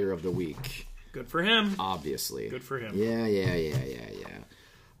Offensive Player of the Week. Good for him. Obviously. Good for him. Yeah.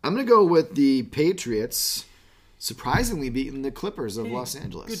 I'm going to go with the Patriots surprisingly beating the Clippers of Los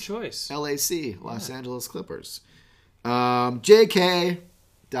Angeles. Good choice. LAC, Los Angeles Clippers. J.K.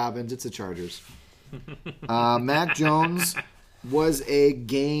 Dobbins, it's the Chargers. Mac Jones was a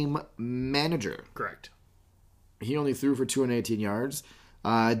game manager. Correct. He only threw for 218 yards.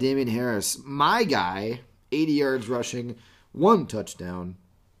 Damian Harris, my guy, 80 yards rushing, 1 touchdown,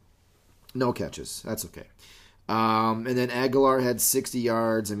 no catches. That's okay. And then Aguilar had 60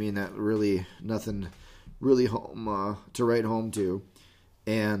 yards. I mean, that really, nothing really home to write home to.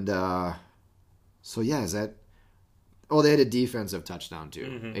 And so, yeah, is that... Oh, they had a defensive touchdown,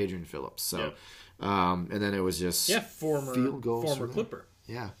 too. Adrian Phillips. So, yep. And then it was just field goals. Former Clipper.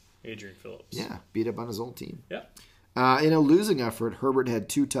 Yeah. Adrian Phillips. Yeah, beat up on his old team. Yeah. In a losing effort, Herbert had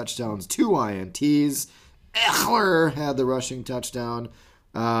 2 touchdowns, 2 INTs. Eckler had the rushing touchdown.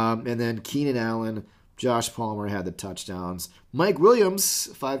 And then Keenan Allen, Josh Palmer had the touchdowns. Mike Williams,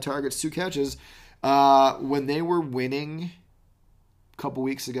 5 targets, 2 catches. When they were winning a couple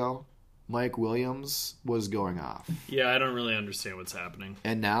weeks ago, Mike Williams was going off. Yeah, I don't really understand what's happening.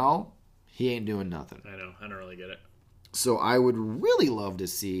 And now, he ain't doing nothing. I know. I don't really get it. So I would really love to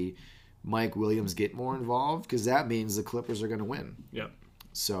see Mike Williams get more involved, because that means the Clippers are going to win. Yep.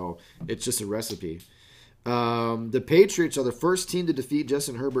 So it's just a recipe. The Patriots are the first team to defeat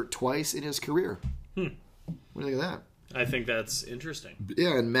Justin Herbert twice in his career. What do you think of that? I think that's interesting.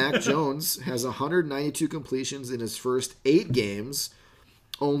 Yeah, and Mac Jones has 192 completions in his first 8 games.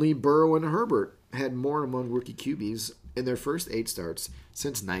 Only Burrow and Herbert had more among rookie QBs in their first 8 starts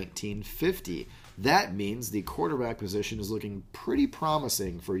since 1950. That means the quarterback position is looking pretty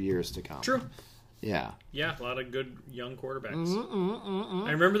promising for years to come. True. Yeah. Yeah, a lot of good young quarterbacks.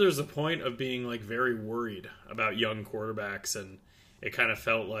 I remember there was a point of being like very worried about young quarterbacks, and it kind of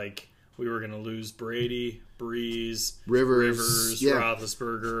felt like we were going to lose Brady, Breeze, Rivers,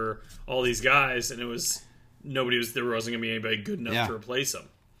 Roethlisberger, all these guys, and there wasn't going to be anybody good enough to replace them.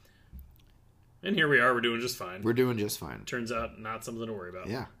 And here we are, we're doing just fine. We're doing just fine. Turns out not something to worry about.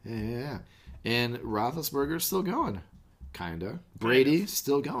 Yeah. And Roethlisberger's still going. Kinda. Brady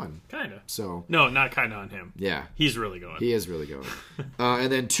still going. Kinda. So no, not kinda on him. Yeah. He's really going. He is really going.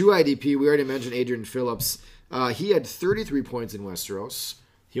 And then 2 IDP, we already mentioned Adrian Phillips. He had 33 points in Westeros.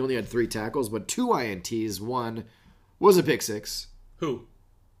 He only had 3 tackles, but 2 INTs. 1 was a pick 6. Who?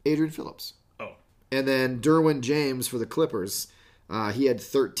 Adrian Phillips. Oh. And then Derwin James for the Clippers. He had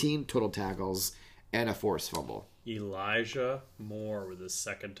 13 total tackles and a forced fumble. Elijah Moore with his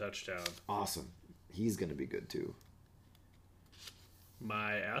 2nd touchdown. Awesome. He's going to be good too.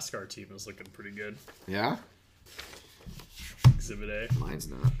 My ASCAR team is looking pretty good. Yeah? Exhibit A. Mine's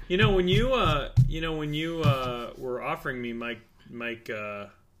not. When you were offering me Mike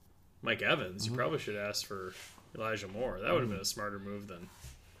Evans, you probably should ask for Elijah Moore. That would have been a smarter move than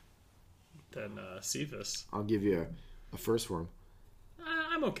Cephas. I'll give you a first for him.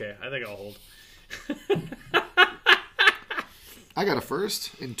 I'm okay. I think I'll hold. I got a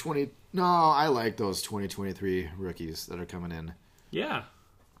first in 20. No, I like those 2023 rookies that are coming in. Yeah.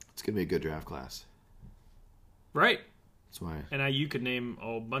 It's going to be a good draft class. Right. That's why. And you could name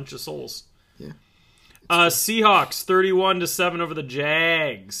a bunch of souls. Yeah. Seahawks 31-7 over the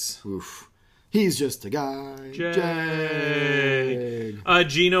Jags. Oof. He's just a guy. Jag.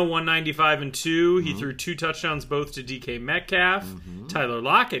 Geno 195 and 2. He threw 2 touchdowns, both to DK Metcalf. Tyler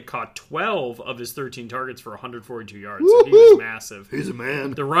Lockett caught 12 of his 13 targets for 142 yards. So he was massive. He's a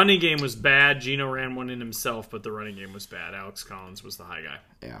man. The running game was bad. Geno ran one in himself, but the running game was bad. Alex Collins was the high guy.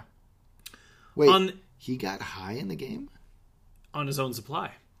 Yeah. Wait, he got high in the game? On his own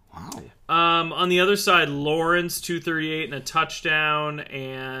supply. Wow. On the other side, Lawrence 238 and a touchdown,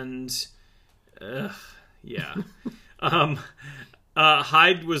 and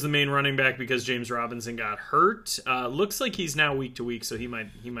Hyde was the main running back because James Robinson got hurt. Looks like he's now week to week, so he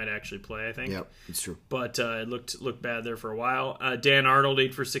might actually play, I think. Yep, it's true. But it looked bad there for a while. Dan Arnold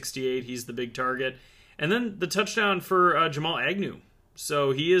 8 for 68. He's the big target, and then the touchdown for Jamal Agnew.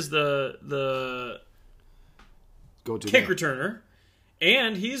 So he is the Go-to kick guy. returner.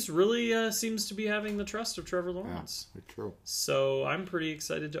 And he's really seems to be having the trust of Trevor Lawrence. Yeah, true. So I'm pretty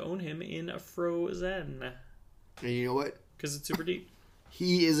excited to own him in a Frozen. And you know what? Because it's super deep.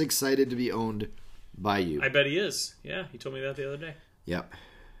 He is excited to be owned by you. I bet he is. Yeah, he told me that the other day. Yep.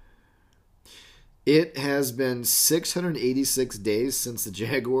 It has been 686 days since the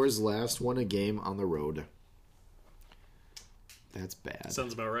Jaguars last won a game on the road. That's bad.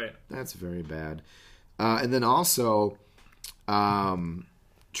 Sounds about right. That's very bad. And then also...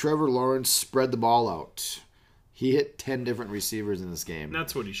 Trevor Lawrence spread the ball out. He hit 10 different receivers in this game.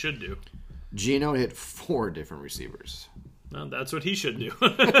 That's what he should do. Geno hit 4 different receivers. No, that's what he should do.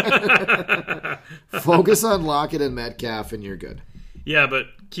 Focus on Lockett and Metcalf, and you're good. Yeah, but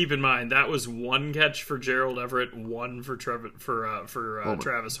keep in mind that was 1 catch for Gerald Everett, 1 for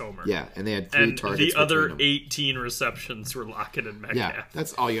Travis Homer. Yeah, and they had 3 and targets. the other them. 18 receptions were Lockett and Metcalf. Yeah,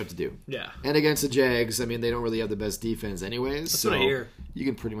 that's all you have to do. Yeah. And against the Jags, I mean, they don't really have the best defense anyways. That's so what I hear. You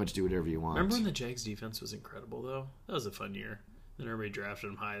can pretty much do whatever you want. Remember when the Jags defense was incredible, though? That was a fun year. Then everybody drafted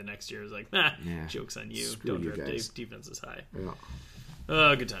him high the next year. It was like, nah, joke's on you. Screw Don't you draft guys. defenses high.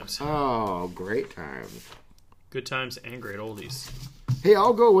 Yeah. Good times. Oh, great times. Good times and great oldies. Hey,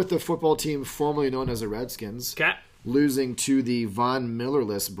 I'll go with the football team formerly known as the Redskins. Cat. Losing to the Von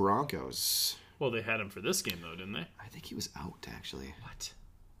Millerless Broncos. Well, they had him for this game, though, didn't they? I think he was out, actually. What?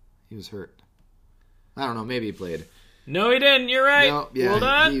 He was hurt. I don't know. Maybe he played. No, he didn't. You're right. No, yeah, well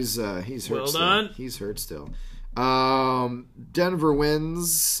done. He's hurt well still. done. He's hurt still. Denver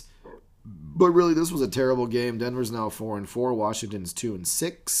wins. But really, this was a terrible game. Denver's now 4-4. Washington's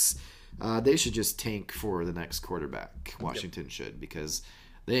 2-6. They should just tank for the next quarterback. Washington should, because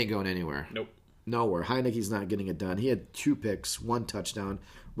they ain't going anywhere. Nope. Nowhere. Heineke's not getting it done. He had 2 picks, 1 touchdown.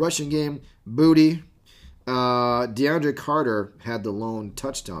 Rushing game, booty. DeAndre Carter had the lone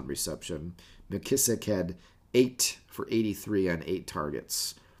touchdown reception. McKissick had 8 for 83 on 8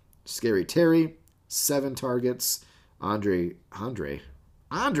 targets. Scary Terry, 7 targets.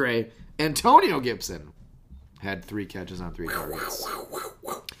 Antonio Gibson had 3 catches on 3 targets.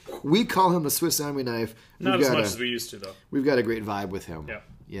 We call him the Swiss Army knife. Not as much as we used to, though. We've got a great vibe with him. Yeah.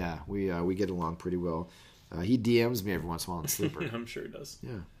 Yeah, we get along pretty well. He DMs me every once in a while on Sleeper. I'm sure he does.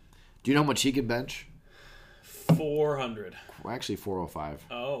 Yeah. Do you know how much he can bench? 400. Well, actually, 405.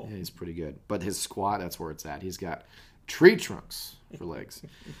 Oh. Yeah, he's pretty good. But his squat, that's where it's at. He's got tree trunks for legs.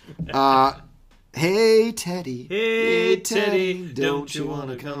 Hey, Teddy. Hey, Teddy. Don't you want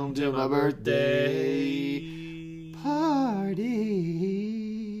to come to my birthday party?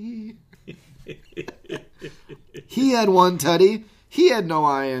 He had 1 tutty. He had no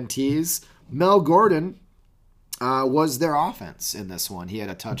INTs. Mel Gordon was their offense in this one. He had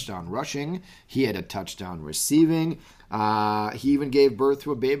a touchdown rushing. He had a touchdown receiving. He even gave birth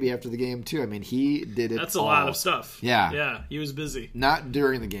to a baby after the game, too. I mean, he did it That's all. a lot of stuff. Yeah. Yeah, he was busy. Not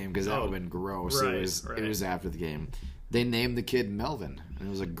during the game, because that would have been gross. Right, It was after the game. They named the kid Melvin, and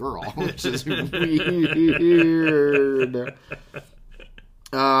it was a girl, which is weird.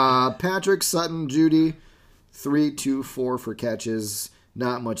 Patrick, Sutton, Judy, 3, 2, 4 for catches.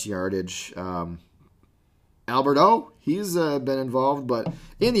 Not much yardage. Alberto, he's been involved, but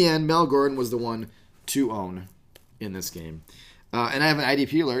in the end, Mel Gordon was the one to own in this game. And I have an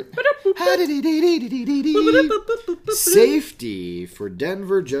IDP alert. Safety for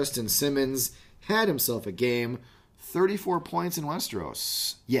Denver. Justin Simmons had himself a game. 34 points in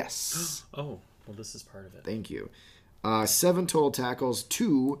Westeros. Yes. Oh, well, this is part of it. Thank you. 7 total tackles,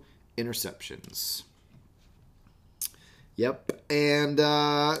 2 interceptions. Yep. And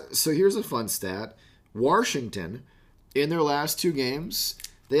so here's a fun stat. Washington, in their last 2 games,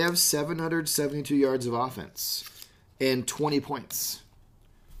 they have 772 yards of offense and 20 points.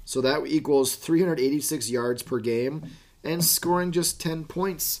 So that equals 386 yards per game and scoring just 10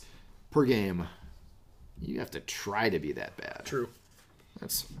 points per game. You have to try to be that bad. True.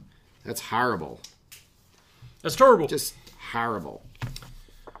 That's That's horrible. That's terrible. Just horrible.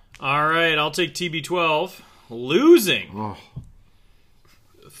 All right, I'll take TB12. Losing. Oh.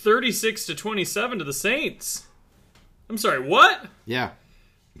 36-27 to the Saints. I'm sorry, what? Yeah.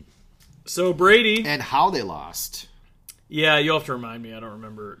 So Brady. And how they lost. Yeah, you'll have to remind me. I don't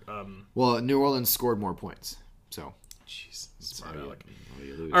remember. Well, New Orleans scored more points. So. Jeez, smart aleck.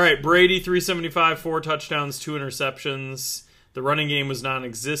 You lose. All right, Brady, 375, 4 touchdowns, 2 interceptions. The running game was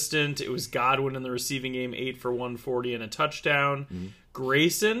non-existent. It was Godwin in the receiving game, 8 for 140 and a touchdown. Mm-hmm.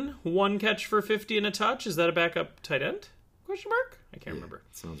 Grayson, 1 catch for 50 and a touch. Is that a backup tight end? Question mark? I can't remember.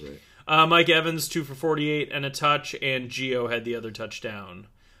 Sounds right. Mike Evans, 2 for 48 and a touch, and Gio had the other touchdown.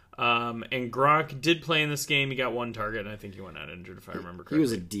 And Gronk did play in this game. He got 1 target, and I think he went out injured, if I remember correctly. He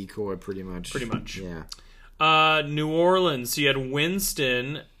was a decoy, pretty much. Pretty much. Yeah. New Orleans, he had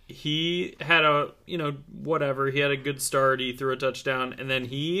Winston. He had whatever. He had a good start. He threw a touchdown, and then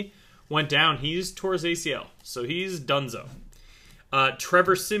he went down. He tore his ACL, so he's donezo.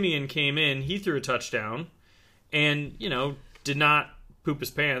 Trevor Siemian came in. He threw a touchdown, and, did not poop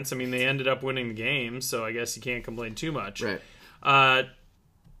his pants. I mean, they ended up winning the game, so I guess you can't complain too much. Right.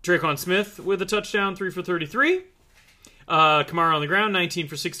 Draquan Smith with a touchdown, 3 for 33. Kamara on the ground, 19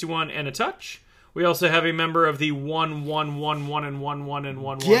 for 61 and a touch. We also have a member of the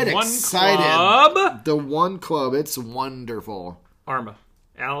 1-1-1-1-1-1-1-1-1 Get excited. club. The one club. It's wonderful. Arma.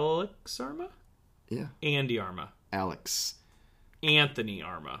 Alex Arma? Yeah. Andy Arma. Alex. Anthony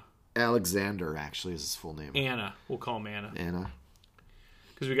Arma. Alexander, actually, is his full name. Anna. We'll call him Anna. Anna.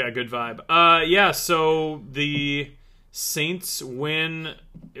 Because we got a good vibe. So the Saints win.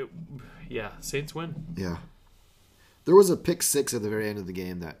 Saints win. Yeah. There was a pick 6 at the very end of the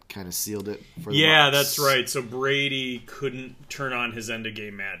game that kind of sealed it for the Bucs. That's right. So Brady couldn't turn on his end of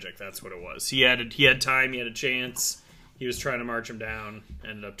game magic. That's what it was. He had time. He had a chance. He was trying to march him down.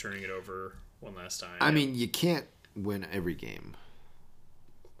 Ended up turning it over one last time. I mean, you can't win every game.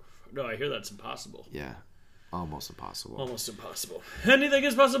 No, I hear that's impossible. Yeah. Almost impossible. Almost impossible. Anything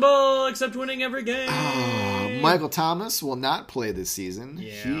is possible except winning every game. Michael Thomas will not play this season.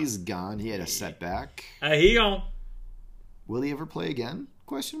 Yeah. He's gone. He had a setback. He gone. Will he ever play again?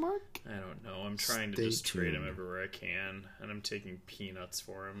 Question mark. I don't know. I'm trying to just trade him everywhere I can, and I'm taking peanuts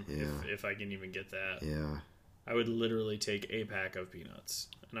for him. Yeah. If I can even get that. Yeah. I would literally take a pack of peanuts,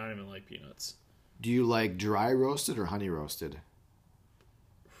 and I don't even like peanuts. Do you like dry roasted or honey roasted?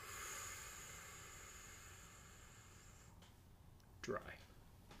 Dry.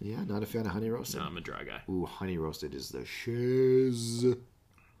 Yeah, not a fan of honey roasted? No, I'm a dry guy. Ooh, honey roasted is the shiz.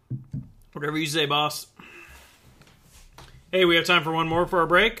 Whatever you say, boss. Hey, we have time for one more for our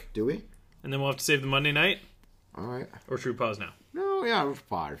break, Do we? and then we'll have to save the Monday night. All right. Or should we pause now? No, yeah, we're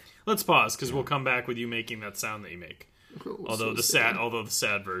 5. Let's pause, because we'll come back with you making that sound that you make. Although the sad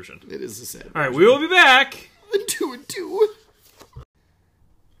version. It is a sad. All right, we will be back. 2 and 2.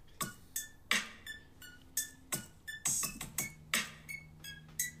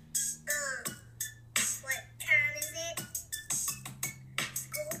 What time is it?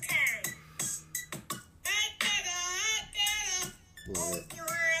 School time. Hey, Teddy. Love it. You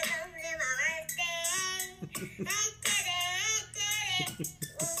wanna come to my birthday? Hey, Teddy.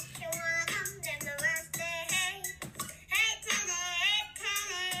 Won't you wanna come to my birthday? Hey, Teddy.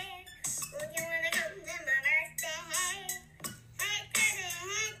 Won't you wanna come to my birthday? Hey, Teddy.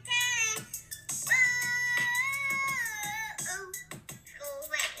 Whoa. School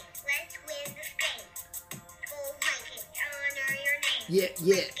Vikings, let's win the game. School Vikings, honor your name. Yeah. Let's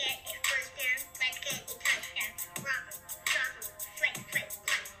get a first down, let's get a touchdown. Rock 'em, sweat.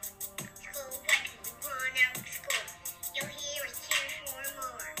 School Vikings, we run out of school. You'll hear us cheer for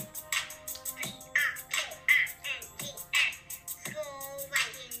more. VIKINGS. School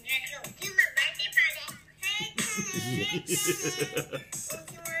Vikings, let's go to my birthday party. Hey, Teddy.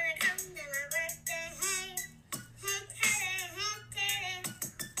 Won't you wanna come to my birthday? Hey, Teddy. Won't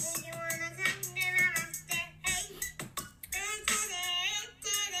you wanna come to my birthday? Hey, Teddy.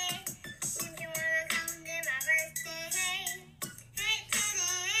 Won't you wanna come to my birthday? Hey,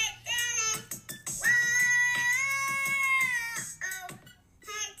 Teddy. Whoa.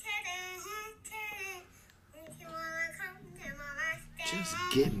 Hey, Teddy. Won't you wanna come to my birthday? Just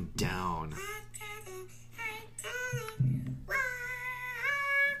getting down.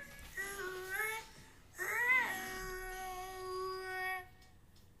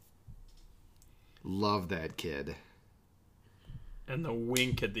 Love that kid. And the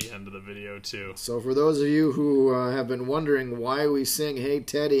wink at the end of the video, too. So for those of you who have been wondering why we sing Hey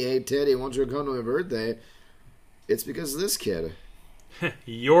Teddy, won't you come to my birthday? It's because of this kid.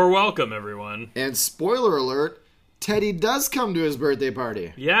 You're welcome, everyone. And spoiler alert, Teddy does come to his birthday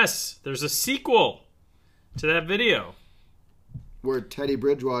party Yes, there's a sequel to that video. where Teddy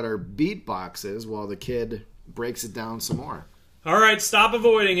Bridgewater beatboxes while the kid breaks it down some more. All right, stop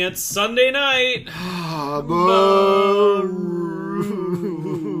avoiding it. Sunday night.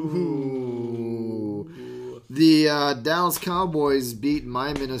 The Dallas Cowboys beat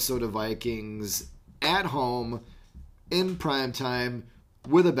my Minnesota Vikings at home in prime time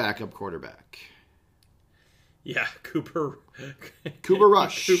with a backup quarterback. Yeah, Cooper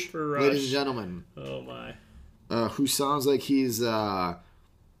Rush, Cooper Rush. ladies and gentlemen, Oh my. who sounds like he's a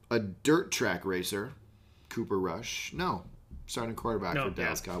dirt track racer. Cooper Rush, no, starting quarterback No, for yeah.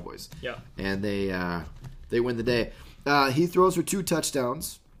 Dallas Cowboys, Yeah. and they win the day. He throws for 2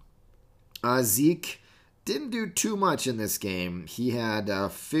 touchdowns. Zeke didn't do too much in this game. He had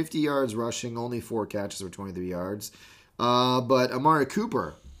 50 yards rushing, only 4 catches for 23 yards. But Amari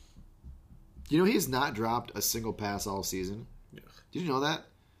Cooper, you know, he has not dropped a single pass all season. Yeah. Did you know that?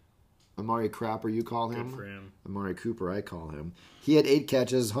 Amari Crapper, you call him? Good for him. Amari Cooper, I call him. He had 8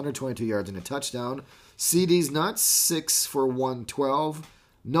 catches, 122 yards, and a touchdown. CD's nuts, 6 for 112.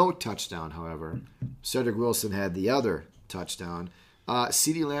 No touchdown, however. Cedric Wilson had the other touchdown.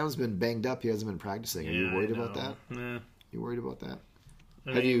 CD Lamb's been banged up. He hasn't been practicing. Are you Yeah, worried I about that? know. Nah. You worried about that?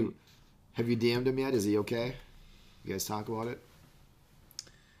 I Have mean, you DM'd him yet? Is he okay? You guys talk about it?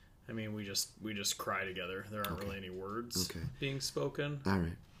 I mean, we just cry together. There aren't really any words Okay. being spoken. All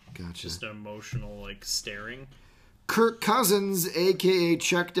right. Gotcha. Just an emotional, like, staring. Kirk Cousins, a.k.a.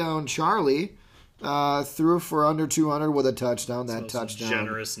 Checkdown Charlie, threw for under 200 with a touchdown. That Most touchdown.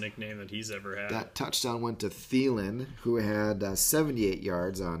 generous nickname that he's ever had. That touchdown went to Thielen, who had 78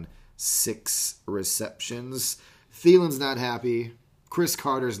 yards on 6 receptions. Thielen's not happy. Chris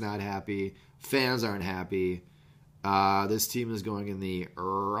Carter's not happy. Fans aren't happy. This team is going in the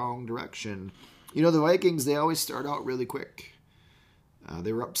wrong direction. You know, the Vikings, they always start out really quick.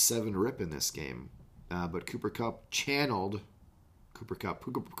 They were up 7-rip in this game. But Cooper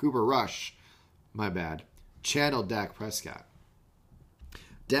Rush, my bad, channeled Dak Prescott.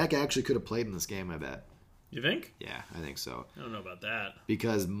 Dak actually could have played in this game, I bet. You think? Yeah, I think so. I don't know about that.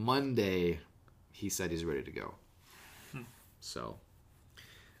 Because Monday, he said he's ready to go. So,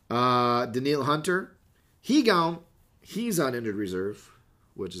 Daniil Hunter, he gone. He's on injured reserve,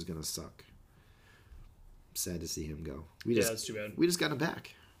 which is going to suck. Sad to see him go. That's too bad. We just got him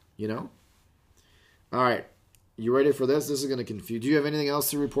back, you know? All right. You ready for this? This is going to confuse. Do you have anything else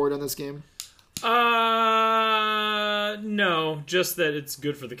to report on this game? No. Just that it's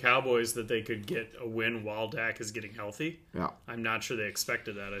good for the Cowboys that they could get a win while Dak is getting healthy. Yeah. I'm not sure they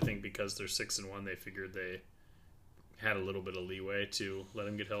expected that. I think because they're 6-1, they figured they had a little bit of leeway to let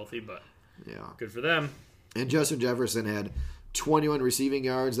him get healthy, but Yeah. good for them. And Justin Jefferson had 21 receiving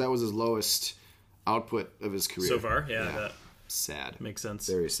yards. That was his lowest output of his career. So far, yeah. That Sad. makes sense.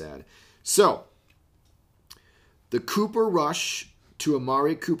 Very sad. So, the Cooper Rush to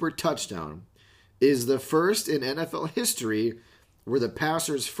Amari Cooper touchdown is the first in NFL history where the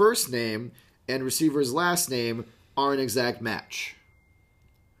passer's first name and receiver's last name are an exact match.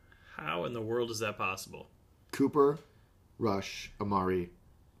 How in the world is that possible? Cooper Rush, Amari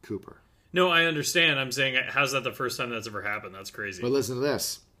Cooper. No, I understand. I'm saying, how's that the first time that's ever happened? That's crazy. But listen to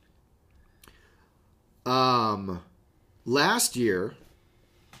this. Last year,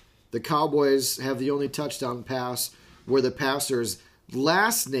 the Cowboys have the only touchdown pass where the passer's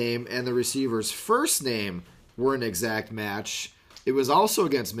last name and the receiver's first name were an exact match. It was also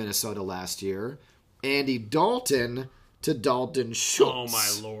against Minnesota last year. Andy Dalton to Dalton Schultz. Oh,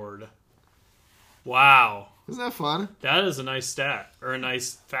 my Lord. Wow. Isn't that fun? That is a nice stat, or a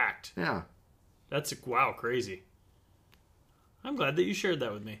nice fact. Yeah. That's, wow, crazy. I'm glad that you shared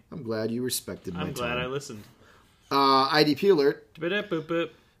that with me. I'm glad you respected my I'm glad I time. listened. IDP alert. Boop.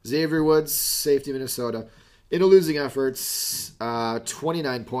 Xavier Woods, safety Minnesota. In a losing efforts,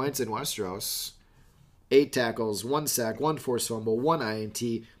 29 points in Westeros. 8 tackles, 1 sack, 1 forced fumble, 1 INT.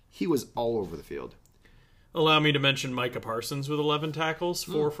 He was all over the field. Allow me to mention Micah Parsons with 11 tackles,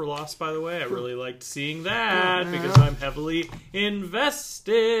 4 for loss, by the way. I really liked seeing that because I'm heavily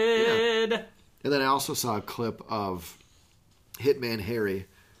invested. Yeah. And then I also saw a clip of Hitman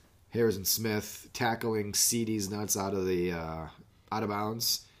Harrison Smith, tackling CD's nuts out of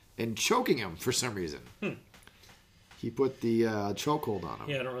bounds and choking him for some reason. He put the chokehold on him.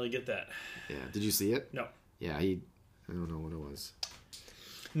 Yeah, I don't really get that. Yeah. Did you see it? No. Yeah, I don't know what it was.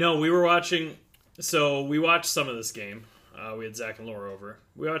 No, we were watching. So we watched some of this game. We had Zach and Laura over.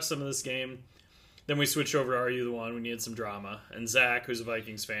 We watched some of this game. Then we switched over to Are You the One? We needed some drama. And Zach, who's a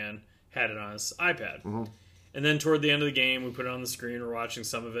Vikings fan, had it on his iPad. Mm-hmm. And then toward the end of the game, we put it on the screen. We're watching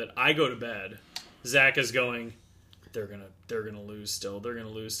some of it. I go to bed. Zach is going, they're gonna lose still. They're gonna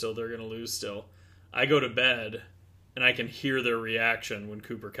lose still. They're gonna lose still. I go to bed, and I can hear their reaction when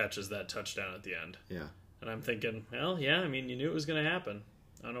Cooper catches that touchdown at the end. Yeah. And I'm thinking, well, yeah, I mean, you knew it was going to happen.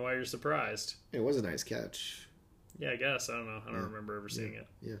 I don't know why you're surprised. It was a nice catch. Yeah, I guess. I don't know. I don't remember ever seeing it.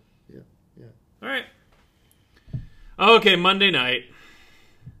 Yeah. All right. Okay, Monday night.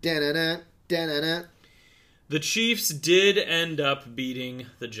 Da-na-na, da-na-na. The Chiefs did end up beating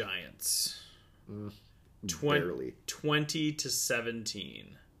the Giants. Barely. 20-17.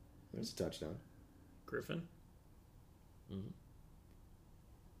 There's a touchdown. Griffin? Mm-hmm.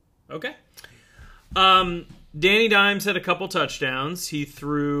 Okay. Danny Dimes had a couple touchdowns. He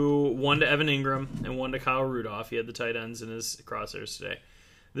threw one to Evan Ingram and one to Kyle Rudolph. He had the tight ends in his crosshairs today.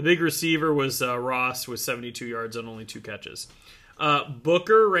 The big receiver was Ross with 72 yards on only 2 catches.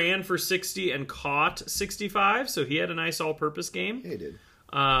 Booker ran for 60 and caught 65, so he had a nice all-purpose game. Yeah, he did.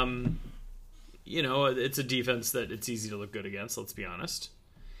 It's a defense that it's easy to look good against, let's be honest.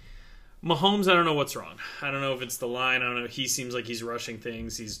 Mahomes, I don't know what's wrong. I don't know if it's the line. I don't know. He seems like he's rushing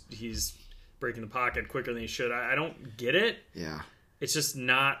things. He's breaking the pocket quicker than he should. I don't get it. Yeah. It's just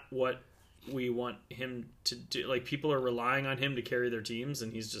not what we want him to do. Like, people are relying on him to carry their teams,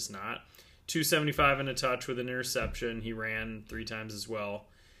 and he's just not. 275 and a touch with an interception. He ran 3 times as well.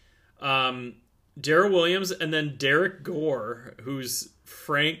 Darrell Williams and then Derek Gore, who's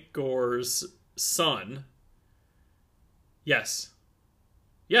Frank Gore's son. Yes.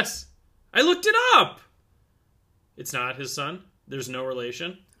 I looked it up. It's not his son. There's no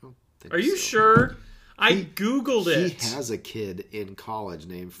relation. Are you sure? I Googled it. He has a kid in college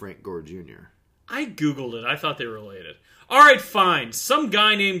named Frank Gore Jr. I Googled it. I thought they were related. All right, fine. Some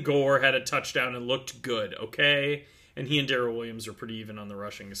guy named Gore had a touchdown and looked good, okay? And he and Darrell Williams are pretty even on the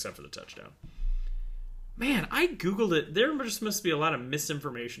rushing except for the touchdown. Man, I Googled it. There just must be a lot of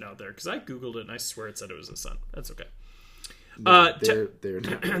misinformation out there because I Googled it and I swear it said it was his son. That's okay. They're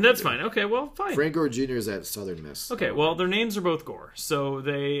not. That's fine. Okay, well, fine. Frank Gore Jr. is at Southern Miss. Okay, well, their names are both Gore, so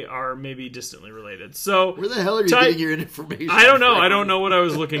they are maybe distantly related. So where the hell are you getting your information? I don't know. from? I don't know what I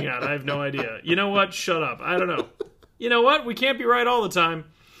was looking at. I have no idea. You know what? Shut up. I don't know. You know what? We can't be right all the time.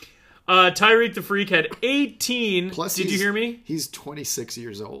 Tyreek the Freak had 18. Plus, did you hear me? He's 26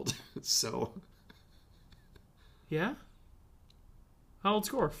 years old. So. Yeah? How old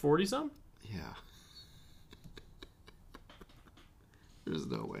score? 40-some? Yeah. There's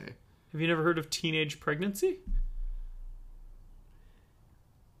no way. Have you never heard of teenage pregnancy?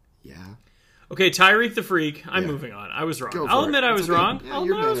 Yeah. Okay, Tyreek the Freak. I'm moving on. I was wrong. I'll admit I was wrong. Yeah, I'll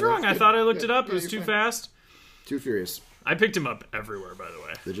admit I was wrong. I thought I looked it up. It was too fast. Too furious. I picked him up everywhere, by the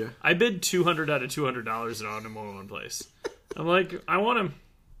way. Did you? I bid $200 out of $200 and on him all in one place. I'm like, I want him.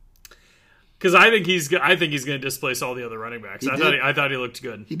 Because I think he's going to displace all the other running backs. I thought he looked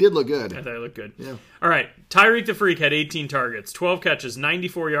good. He did look good. I thought he looked good. Yeah. All right. Tyreek the Freak had 18 targets, 12 catches,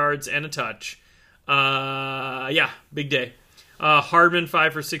 94 yards, and a touch. Big day. Hardman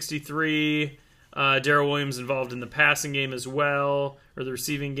 5 for 63. Darrell Williams involved in the passing game as well, or the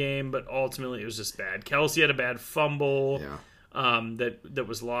receiving game, but ultimately it was just bad. Kelsey had a bad fumble. Yeah. That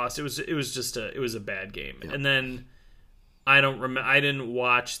was lost. It was a bad game. Yeah. And then I don't remember. I didn't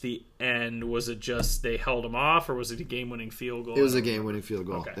watch the end. Was it just they held him off, or was it a game-winning field goal? It was a game-winning field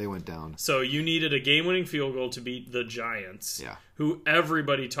goal. Okay. They went down. So you needed a game-winning field goal to beat the Giants, who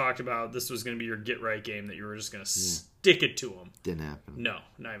everybody talked about. This was going to be your get-right game that you were just going to stick it to them. Didn't happen. No,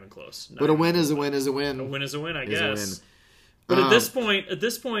 not even close. But a win is a win is a win. A win is a win, I guess. But at this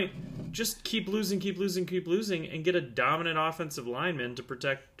point, just keep losing, and get a dominant offensive lineman to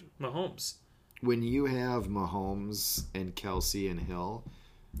protect Mahomes. When you have Mahomes and Kelsey and Hill,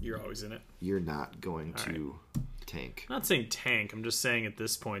 you're always in it. You're not going to tank. I'm not saying tank. I'm just saying at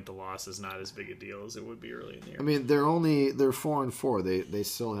this point the loss is not as big a deal as it would be early in the year. I mean, they're 4-4. They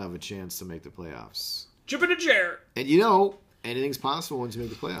still have a chance to make the playoffs. Jump in a chair. And anything's possible once you make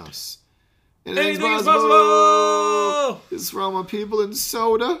the playoffs. Anything is possible. It's from our people in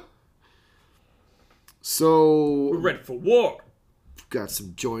Soda. So we're ready for war. Got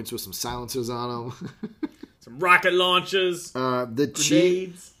some joints with some silencers on them. Some rocket launchers.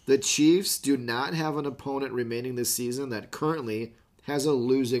 The Chiefs do not have an opponent remaining this season that currently has a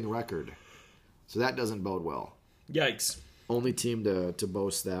losing record. So that doesn't bode well. Yikes. Only team to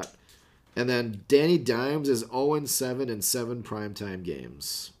boast that. And then Danny Dimes is 0-7 in 7 primetime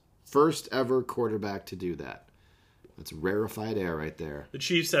games. First ever quarterback to do that. That's rarefied air right there. The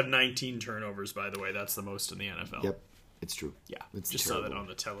Chiefs have 19 turnovers, by the way. That's the most in the NFL. Yep. It's true. Yeah, it's just terrible. saw that on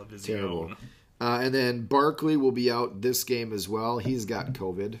the television. Terrible. And then Barkley will be out this game as well. He's got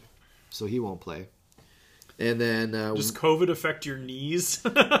COVID, so he won't play. And then does COVID affect your knees?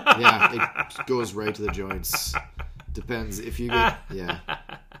 Yeah, it goes right to the joints. Depends if you get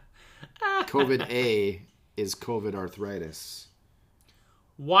COVID A is COVID arthritis.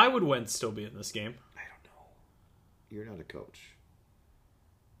 Why would Wentz still be in this game? I don't know. You're not a coach.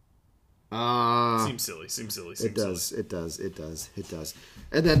 Seems silly. It does.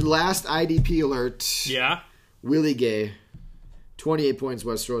 And then last IDP alert. Yeah. Willie Gay, 28 points,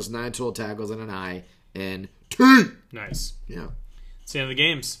 Westeros, 9 total tackles and an eye, and 2. Nice. Yeah. It's the end of the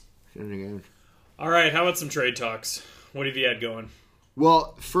games. End of the game. All right, how about some trade talks? What have you had going?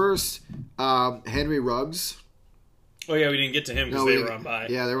 Well, first, Henry Ruggs. Oh, yeah, we didn't get to him because they were on bye.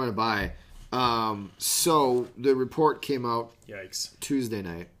 Yeah, they were on bye. So the report came out Yikes. Tuesday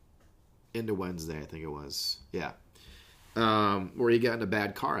night into Wednesday, I think it was. Yeah. Where he got in a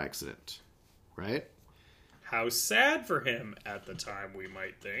bad car accident, right? How sad for him at the time, we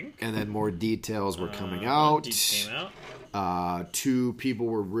might think. And then more details were coming out. Came out. 2 people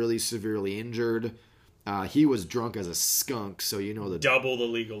were really severely injured. He was drunk as a skunk, so you know double the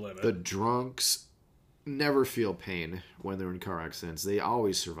legal limit. The drunks never feel pain when they're in car accidents. They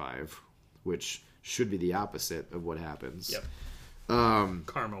always survive, which should be the opposite of what happens. Yep.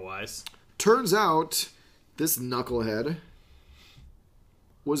 Karma-wise. Turns out this knucklehead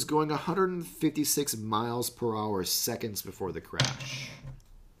was going 156 miles per hour seconds before the crash.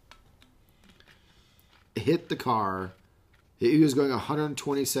 Hit the car. He was going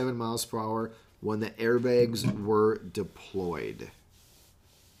 127 miles per hour when the airbags were deployed.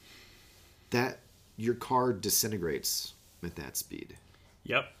 That your car disintegrates at that speed.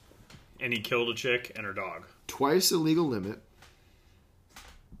 Yep. And he killed a chick and her dog. Twice the legal limit.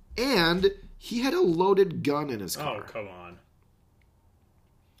 And he had a loaded gun in his car. Oh, come on.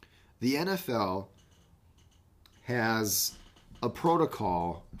 The NFL has a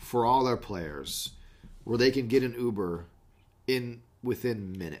protocol for all their players where they can get an Uber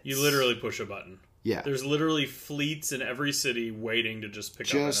within minutes. You literally push a button. Yeah. There's literally fleets in every city waiting to just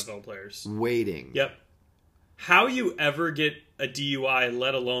pick up NFL players. Waiting. Yep. How you ever get a DUI,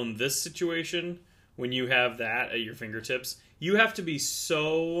 let alone this situation, when you have that at your fingertips, you have to be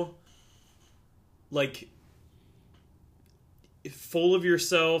so, full of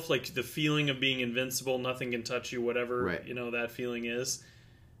yourself, the feeling of being invincible, nothing can touch you, whatever, right. That feeling is.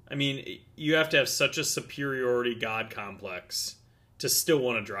 I mean, you have to have such a superiority God complex to still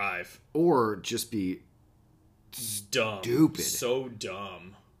want to drive. Or just be dumb. Stupid. So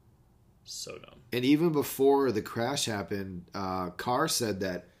dumb. So dumb. And even before the crash happened, Carr said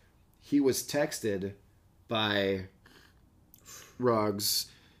that he was texted by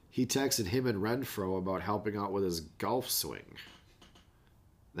Ruggs. He texted him and Renfro about helping out with his golf swing.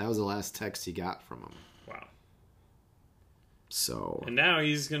 That was the last text he got from him. Wow. So. And now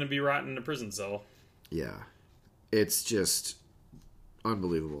he's going to be rotting in a prison cell. Yeah. It's just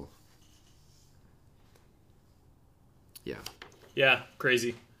unbelievable. Yeah. Yeah,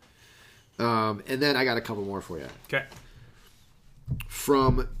 crazy. And then I got a couple more for you. Okay.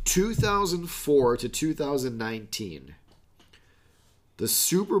 From 2004 to 2019, the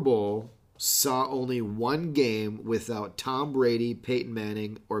Super Bowl saw only one game without Tom Brady, Peyton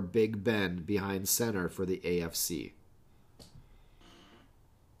Manning, or Big Ben behind center for the AFC.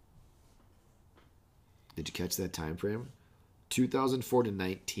 Did you catch that time frame? 2004 to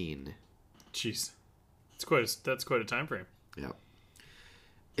 19. Jeez. That's quite a time frame. Yeah.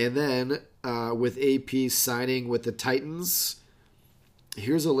 And then with AP signing with the Titans,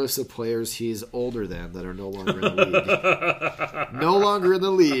 here's a list of players he's older than that are no longer in the league. No longer in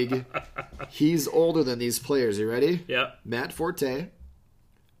the league. He's older than these players. You ready? Yep. Matt Forte,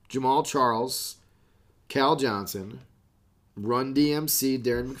 Jamal Charles, Cal Johnson, Run DMC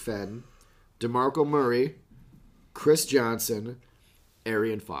Darren McFadden, DeMarco Murray, Chris Johnson,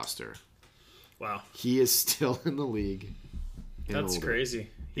 Arian Foster. Wow. He is still in the league. That's older. Crazy.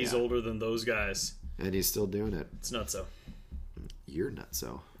 He's older than those guys. And he's still doing it. It's nutso. You're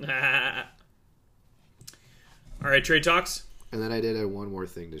nutso. All right, trade talks. And then I did one more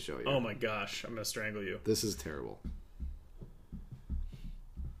thing to show you. Oh my gosh, I'm going to strangle you. This is terrible.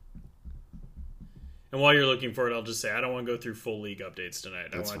 And while you're looking for it, I'll just say I don't want to go through full league updates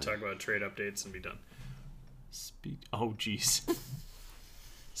tonight. That's I want to talk about trade updates and be done. Oh, jeez.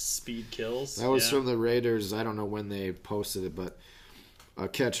 Speed kills. That was from the Raiders. I don't know when they posted it, but a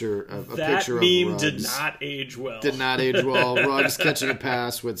catcher, a picture of That meme Ruggs did not age well. Did not age well. Ruggs catching a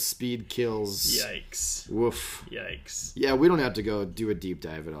pass with speed kills. Yikes. Woof. Yikes. Yeah, we don't have to go do a deep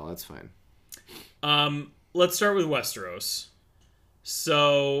dive at all. That's fine. Let's start with Westeros.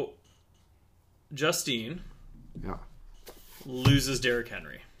 So, Justine loses Derrick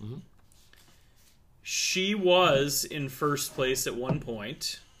Henry. Mm-hmm. She was in first place at one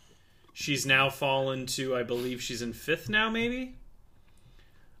point. She's now fallen to, I believe she's in 5th now, maybe.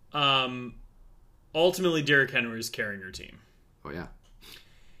 Ultimately, Derrick Henry is carrying her team. Oh, yeah.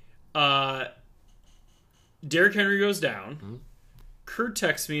 Derrick Henry goes down. Kurt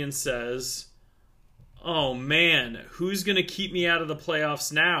texts me and says, oh, man, who's going to keep me out of the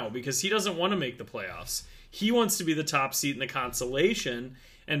playoffs now? Because he doesn't want to make the playoffs. He wants to be the top seed in the consolation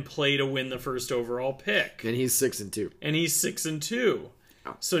and play to win the first overall pick. And he's 6-2. And he's 6-2.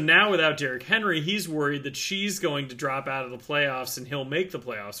 So now without Derrick Henry, he's worried that she's going to drop out of the playoffs and he'll make the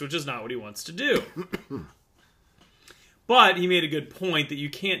playoffs, which is not what he wants to do. But he made a good point that you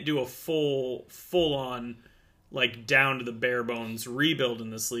can't do a full-on, like, down to the bare bones rebuild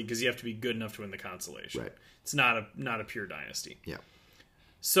in this league because you have to be good enough to win the consolation. Right. It's not a pure dynasty. Yeah.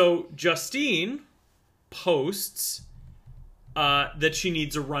 So Justine posts that she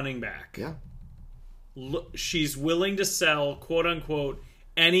needs a running back. Yeah. She's willing to sell, quote unquote,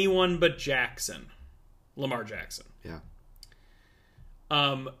 anyone but Jackson, Lamar Jackson. Yeah.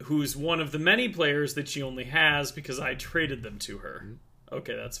 Who's one of the many players that she only has because I traded them to her.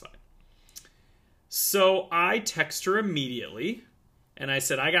 Okay, that's fine. So I text her immediately, and I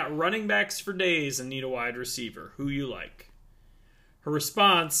said, I got running backs for days and need a wide receiver. Who you like? Her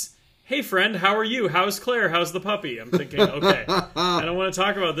response, hey friend, how are you? How's Claire? How's the puppy? I'm thinking, okay, I don't want to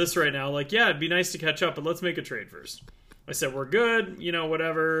talk about this right now. Like, yeah, it'd be nice to catch up, but let's make a trade first. I said, we're good,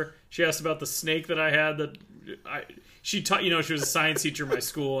 whatever. She asked about the snake that I had she taught, she was a science teacher in my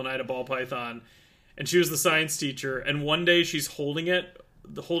school, and I had a ball python, and she was the science teacher, and one day she's holding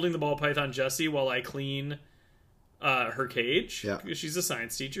the ball python Jessie while I clean her cage. Yeah. She's a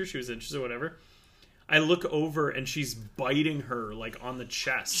science teacher. She was interested, whatever. I look over and she's biting her like on the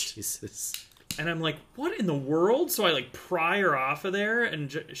chest. Jesus. And I'm like, what in the world? So I like pry her off of there,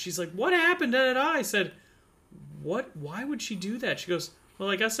 and she's like, what happened? I said, what? Why would she do that? She goes,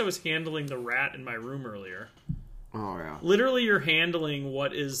 well, I guess I was handling the rat in my room earlier. Oh, yeah. Literally, you're handling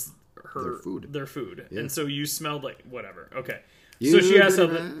what is their food. Yeah. And so you smelled like whatever. Okay. You So she asked did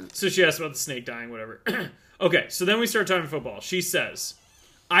about the snake dying, whatever. Okay, so then we start talking football. She says,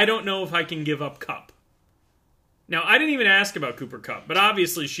 I don't know if I can give up Kupp. Now, I didn't even ask about Cooper Kupp, but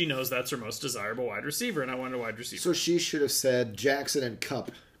obviously she knows that's her most desirable wide receiver, and I wanted a wide receiver. So she should have said Jackson and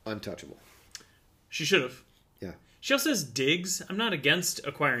Kupp untouchable. She should have. Yeah. She also says Diggs. I'm not against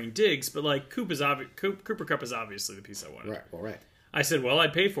acquiring Diggs, but like Cooper Kupp is obviously the piece I wanted. Right, well, right. I said, well,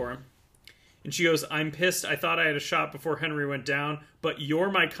 I'd pay for him. And she goes, I'm pissed. I thought I had a shot before Henry went down, but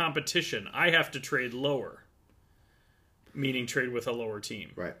you're my competition. I have to trade lower. Meaning trade with a lower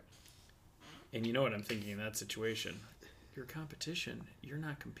team. Right. And you know what I'm thinking in that situation? Your competition. You're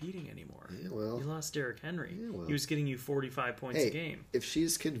not competing anymore. Yeah, well. You lost Derrick Henry. Yeah, well. He was getting you 45 points a game. If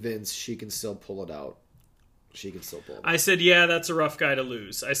she's convinced she can still pull it out, she can still pull it out. I said, yeah, that's a rough guy to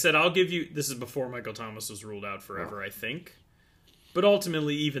lose. I said, I'll give you... This is before Michael Thomas was ruled out forever, I think. But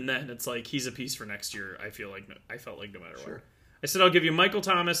ultimately, even then, it's like he's a piece for next year. I felt like no matter what. I said, I'll give you Michael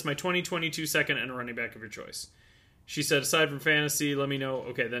Thomas, my 2022 second, and a running back of your choice. She said, aside from fantasy, let me know.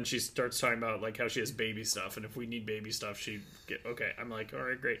 Okay, then she starts talking about like how she has baby stuff, and if we need baby stuff, okay. I'm like, all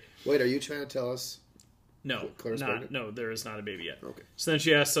right, great. Wait, are you trying to tell us? No, Claire's pregnant? no, there is not a baby yet. Okay. So then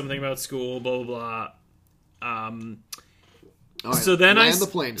she asked something about school, blah blah blah. All right, So then land the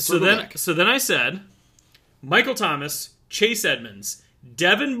plane. so then I said, Michael Thomas, Chase Edmonds,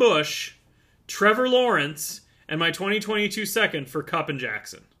 Devin Bush, Trevor Lawrence, and my 2022 second for Kupp and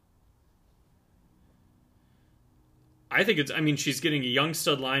Jackson. I think she's getting a young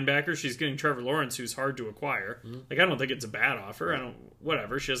stud linebacker. She's getting Trevor Lawrence, who's hard to acquire. Mm-hmm. Like, I don't think it's a bad offer.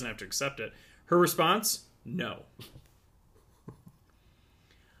 Whatever. She doesn't have to accept it. Her response, no.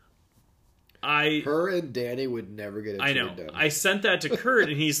 Her and Danny would never get a trade done. I sent that to Kurt,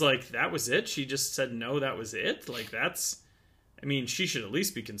 and he's like, that was it? She just said no, that was it? Like, she should at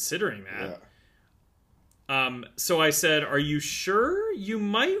least be considering that. Yeah. So I said, are you sure? You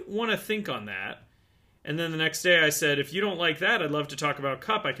might want to think on that. And then the next day I said, if you don't like that, I'd love to talk about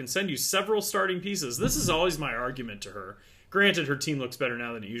Kupp. I can send you several starting pieces. This is always my argument to her. Granted, her team looks better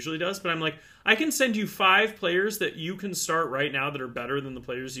now than it usually does, but I'm like, I can send you 5 players that you can start right now that are better than the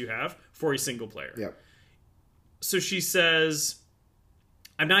players you have for a single player. Yep. So she says,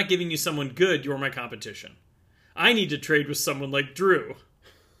 I'm not giving you someone good. You're my competition. I need to trade with someone like Drew.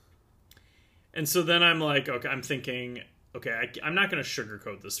 And so then I'm like, okay, I'm thinking... Okay, I'm not going to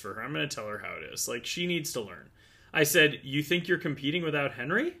sugarcoat this for her. I'm going to tell her how it is. Like, she needs to learn. I said, you think you're competing without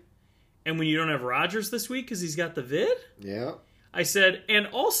Henry? And when you don't have Rodgers this week because he's got the vid? Yeah. I said, and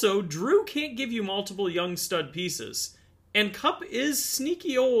also, Drew can't give you multiple young stud pieces. And Kupp is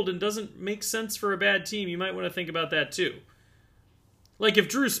sneaky old and doesn't make sense for a bad team. You might want to think about that too. Like, if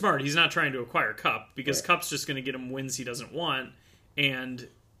Drew's smart, he's not trying to acquire Kupp, because Right. Kupp's just going to get him wins he doesn't want, and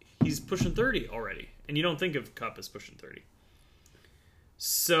he's pushing 30 already. And you don't think of Kupp as pushing 30.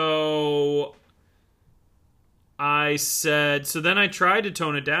 So I said, so then I tried to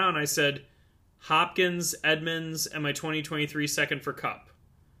tone it down. I said, Hopkins, Edmonds, and my 2023 second for Kupp.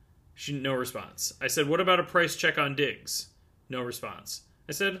 No response. I said, what about a price check on Diggs? No response.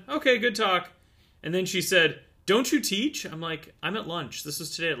 I said, okay, good talk. And then she said, don't you teach? I'm like, I'm at lunch. This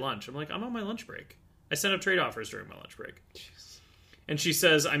was today at lunch. I'm like, I'm on my lunch break. I sent up trade offers during my lunch break. Jeez. And she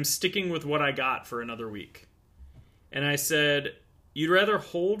says, I'm sticking with what I got for another week. And I said, you'd rather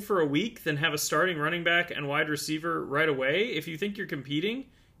hold for a week than have a starting running back and wide receiver right away? If you think you're competing,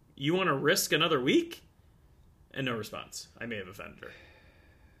 you want to risk another week? And no response. I may have offended her.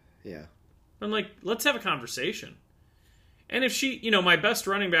 Yeah. I'm like, let's have a conversation. And if she, my best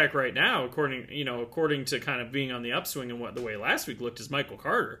running back right now, according to kind of being on the upswing and what the way last week looked, is Michael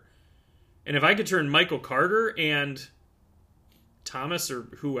Carter. And if I could turn Michael Carter and Thomas or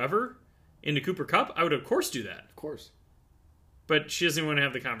whoever into Cooper Kupp, I would of course do that. Of course. But she doesn't want to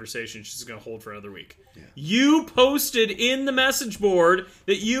have the conversation. She's going to hold for another week. Yeah. You posted in the message board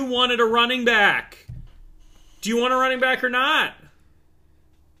that you wanted a running back. Do you want a running back or not?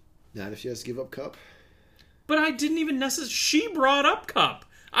 Not if she has to give up Kupp. But I didn't even necessarily... She brought up Kupp.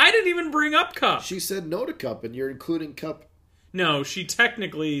 I didn't even bring up Kupp. She said no to Kupp, and you're including Kupp. No, she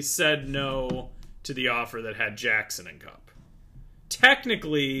technically said no to the offer that had Jackson and Kupp.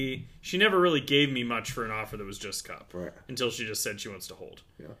 Technically, she never really gave me much for an offer that was just Kupp. Right. Until she just said she wants to hold.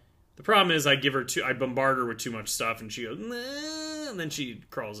 Yeah. The problem is I bombard her with too much stuff, and she goes, nah, and then she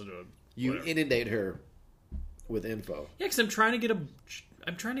crawls into a... You whatever. inundate her with info. Yeah, because I'm trying to get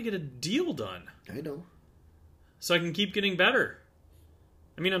a deal done. I know. So I can keep getting better.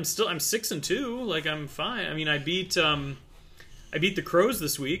 I mean, I'm 6-2. Like, I'm fine. I mean, I beat the Crows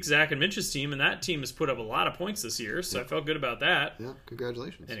this week, Zach and Mitch's team, and that team has put up a lot of points this year. So I felt good about that. Yeah,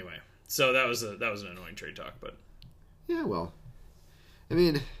 congratulations. Anyway, so that was an annoying trade talk, but Yeah, well, I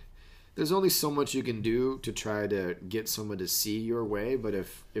mean, there's only so much you can do to try to get someone to see your way. But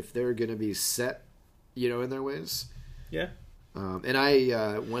if they're gonna be set, in their ways. yeah. And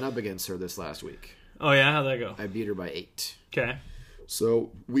I went up against her this last week. Oh yeah, how'd that go? I beat her by 8. Okay.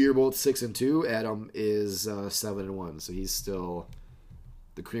 So we are both 6-2. Adam is 7-1. So he's still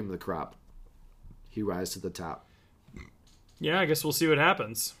the cream of the crop. He rises to the top. Yeah, I guess we'll see what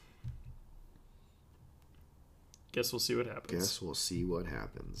happens. Guess we'll see what happens.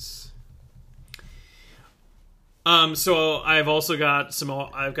 So I've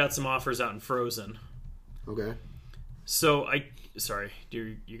got some offers out in Frozen. Okay. So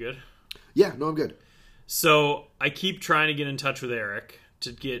you good? Yeah, no, I'm good. So I keep trying to get in touch with Eric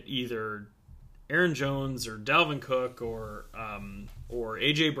to get either Aaron Jones or Dalvin Cook or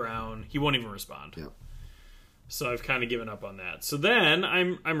AJ Brown. He won't even respond. Yeah. So I've kind of given up on that. So then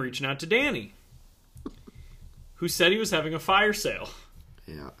I'm reaching out to Danny, who said he was having a fire sale.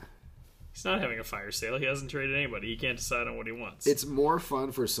 Yeah. He's not having a fire sale. He hasn't traded anybody. He can't decide on what he wants. It's more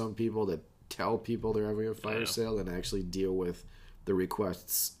fun for some people to tell people they're having a I fire know. sale than actually deal with the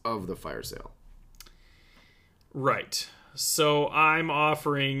requests of the fire sale. Right. So I'm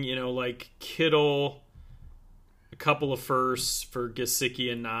offering, like Kittle, a couple of firsts for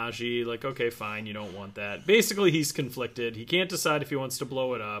Gesicki and Najee. Like, okay, fine, you don't want that. Basically, he's conflicted. He can't decide if he wants to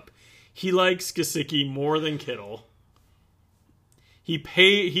blow it up. He likes Gesicki more than Kittle.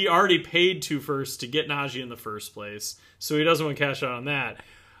 He already paid 2 firsts to get Najee in the first place, so he doesn't want to cash out on that.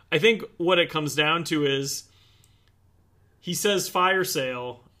 I think what it comes down to is he says fire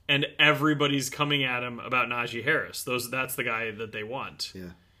sale, and everybody's coming at him about Najee Harris. That's the guy that they want.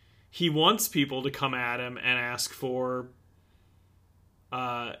 Yeah. He wants people to come at him and ask for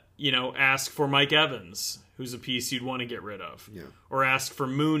Mike Evans, who's a piece you'd want to get rid of. Yeah. Or ask for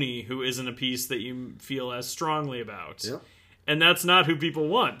Mooney, who isn't a piece that you feel as strongly about. Yeah. And that's not who people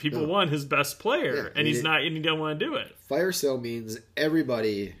want. People No. want his best player, Yeah, and he don't want to do it. Fire sale means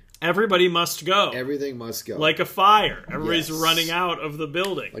everybody must go. Everything must go. Like a fire. Everybody's Yes. running out of the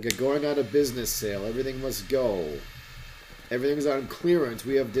building. Like a going out of business sale. Everything must go. Everything's on clearance.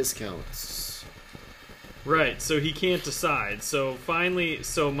 We have discounts. Right, so he can't decide. So finally,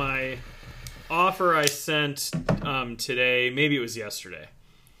 my offer I sent today, maybe it was yesterday.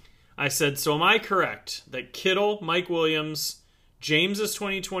 I said, so am I correct that Kittle, Mike Williams, James's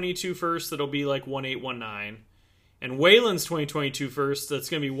 2022 first, that'll be like 1.819, and Waylon's 2022 first, that's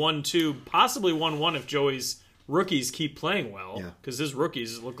going to be 1.2, possibly 1.1 if Joey's rookies keep playing well, Yeah. because his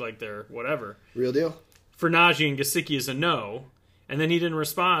rookies look like they're whatever. Real deal? For Najee and Gesicki is a no. And then he didn't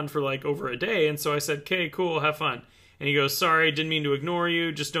respond for like over a day, and so I said, okay, cool, have fun. And he goes, sorry, didn't mean to ignore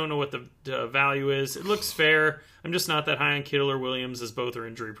you. Just don't know what the value is. It looks fair. I'm just not that high on Kittle or Williams, as both are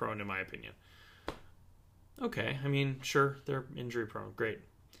injury prone, in my opinion. Okay, I mean, sure, they're injury prone. Great.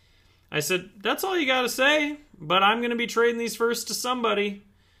 I said, that's all you got to say, but I'm going to be trading these first to somebody.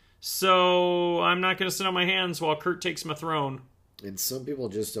 So I'm not going to sit on my hands while Kurt takes my throne. And some people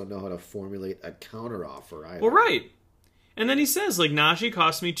just don't know how to formulate a counteroffer either. Well, right. And then he says, like, Najee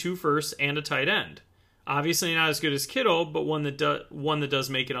cost me 2 firsts and a tight end. Obviously not as good as Kittle, but one that does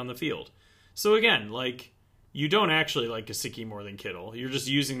make it on the field. So again, like, you don't actually like Gesicki more than Kittle. You're just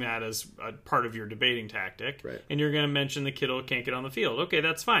using that as a part of your debating tactic. Right. And you're going to mention that Kittle can't get on the field. Okay,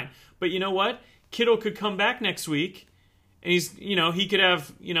 that's fine. But you know what? Kittle could come back next week, and he could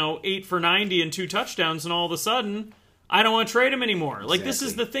have, 8 for 90 and 2 touchdowns, and all of a sudden, I don't want to trade him anymore. Exactly. Like, this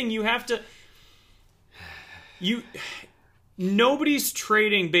is the thing. You have to... Nobody's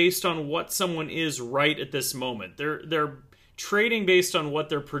trading based on what someone is right at this moment. They're trading based on what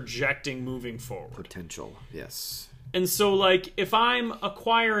they're projecting moving forward. Potential, yes. And so, like, if I'm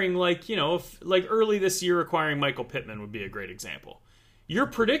acquiring, if early this year acquiring Michael Pittman would be a great example. You're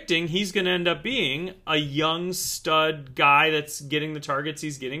predicting he's going to end up being a young stud guy that's getting the targets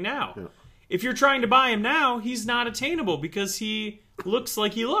he's getting now. Yeah. If you're trying to buy him now, he's not attainable because he looks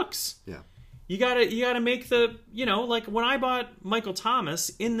like he looks. Yeah. You gotta make the, like when I bought Michael Thomas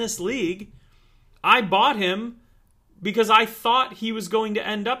in this league, I bought him because I thought he was going to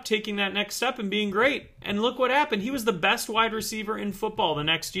end up taking that next step and being great. And look what happened. He was the best wide receiver in football the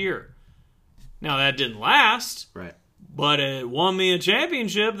next year. Now that didn't last. Right. But it won me a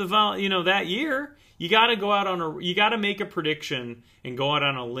championship that year. You gotta make a prediction and go out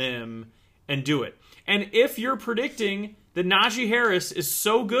on a limb and do it. And if you're predicting that Najee Harris is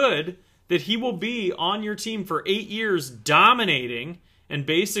so good that he will be on your team for 8 years dominating and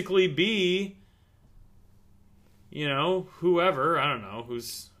basically be, whoever, I don't know,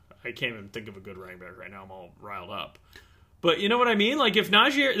 I can't even think of a good running back right now, I'm all riled up. But you know what I mean? Like if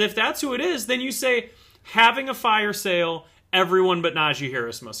that's who it is, then you say, having a fire sale, everyone but Najee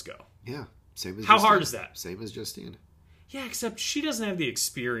Harris must go. Yeah, same as How Justine. hard is that? Same as Justine. Yeah, except she doesn't have the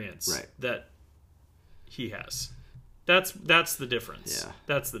experience right. that he has. That's the difference. Yeah.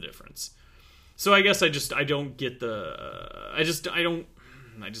 That's the difference. So I guess I don't get the I just don't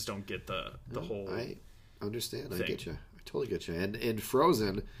get the whole I understand. thing. I get you. I totally get you. And in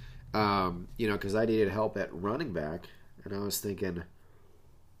Frozen, because I needed help at running back, and I was thinking,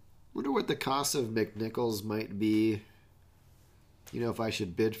 wonder what the cost of McNichols might be. If I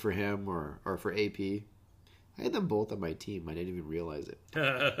should bid for him or for AP. I had them both on my team. I didn't even realize it.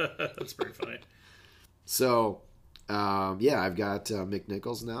 That's pretty funny. So, I've got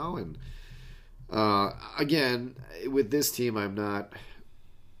McNichols now, and again, with this team, I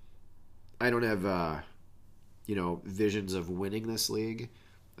don't have, visions of winning this league.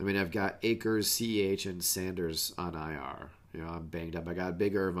 I mean, I've got Akers, CEH, and Sanders on IR. I'm banged up. I got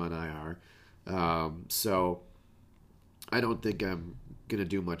Big Irv on IR. So I don't think I'm going to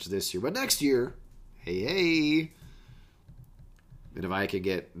do much this year. But next year, hey. And if I could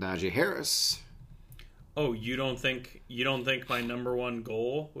get Najee Harris... Oh, you don't think my number one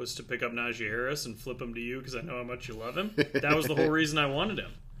goal was to pick up Najee Harris and flip him to you because I know how much you love him? That was the whole reason I wanted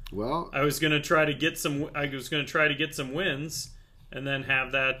him. Well, I was going to try to get some some wins and then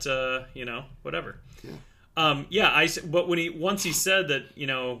have that whatever. Yeah. But once he said that,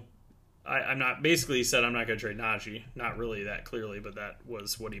 I'm not, basically he said I'm not going to trade Najee, not really that clearly, but that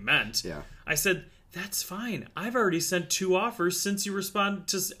was what he meant. Yeah. I said that's fine. I've already sent 2 offers since you responded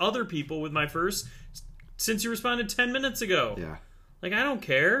to other people with my first. Since you responded 10 minutes ago. Yeah. Like, I don't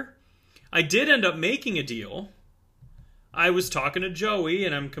care. I did end up making a deal. I was talking to Joey,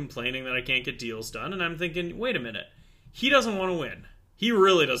 and I'm complaining that I can't get deals done, and I'm thinking, wait a minute. He doesn't want to win. He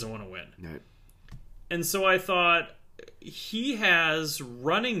really doesn't want to win. Right. And so I thought, he has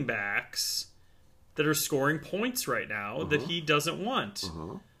running backs that are scoring points right now that he doesn't want.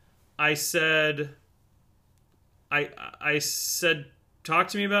 I said, talk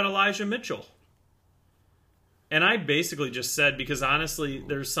to me about Elijah Mitchell. And I basically just said, because honestly,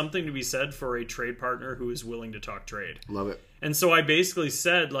 there's something to be said for a trade partner who is willing to talk trade. Love it. And so I basically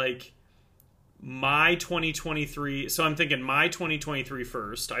said, my 2023... So I'm thinking my 2023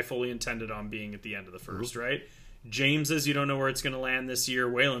 first. I fully intended on being at the end of the first, right? James's, you don't know where it's going to land this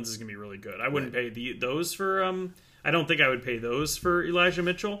year. Wayland's is going to be really good. I wouldn't pay those for... I don't think I would pay those for Elijah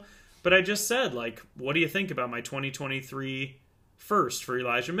Mitchell. But I just said, what do you think about my 2023 first for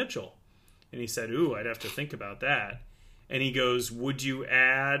Elijah Mitchell? And he said, ooh, I'd have to think about that. And he goes, would you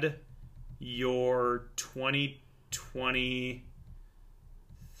add your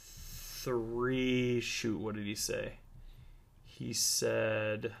 2023... Shoot, what did he say? he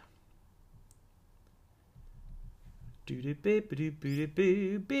said... Hold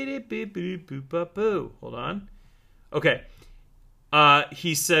on. Okay.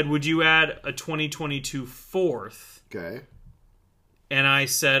 He said, would you add a 2022 fourth? Okay. And I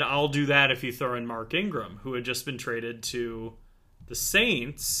said, I'll do that if you throw in Mark Ingram, who had just been traded to the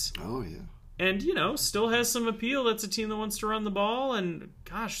Saints. Oh, yeah. And, you know, still has some appeal. That's a team that wants to run the ball. And,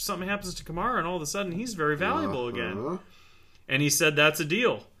 gosh, something happens to Kamara, and all of a sudden he's very valuable again. And he said, that's a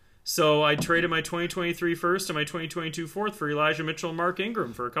deal. So I traded my 2023 first and my 2022 fourth for Elijah Mitchell and Mark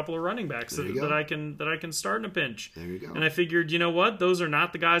Ingram for a couple of running backs that I can start in a pinch. There you go. And I figured, you know what? Those are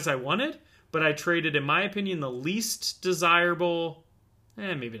not the guys I wanted, but I traded, in my opinion, the least desirable,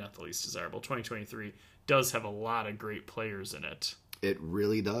 maybe not the least desirable. 2023 does have a lot of great players in it. It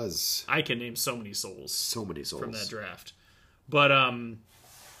really does. I can name so many souls. So many souls. From that draft.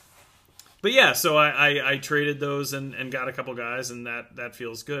 But yeah, so I traded those and got a couple guys, and that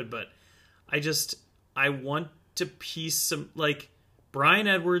feels good. But I want to piece some, like, Bryan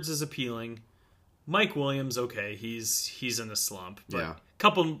Edwards is appealing. Mike Williams, okay, he's in a slump. But yeah.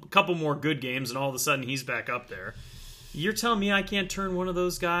 Couple more good games, and all of a sudden he's back up there. You're telling me I can't turn one of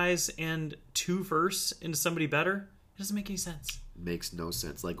those guys and 2 firsts into somebody better? It doesn't make any sense. Makes no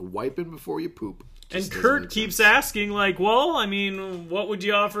sense. Like wiping before you poop. And Kurt keeps asking, like, well, I mean, what would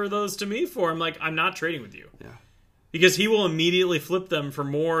you offer those to me for? I'm like, I'm not trading with you. Yeah. Because he will immediately flip them for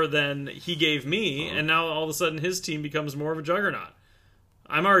more than he gave me, and now all of a sudden his team becomes more of a juggernaut.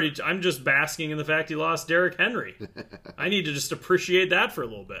 I'm just basking in the fact he lost Derrick Henry. I need to just appreciate that for a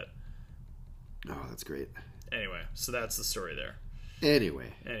little bit. Oh, that's great. Anyway, so that's the story there.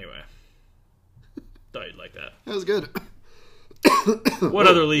 Anyway. Thought you'd like that. That was good. What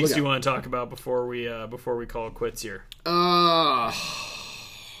other leagues do you want to talk about before we call it quits here? I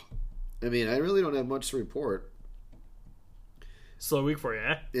mean, I really don't have much to report. Slow week for you,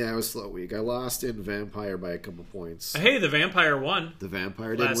 eh? Yeah, it was a slow week. I lost in Vampire by a couple points. Hey, the Vampire won. The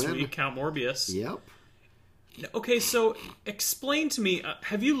Vampire did win. Last week, Count Morbius. Yep. Okay, so explain to me,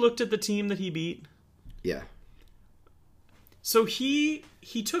 have you looked at the team that he beat? Yeah. So he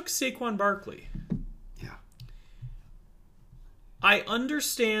took Saquon Barkley. Yeah. I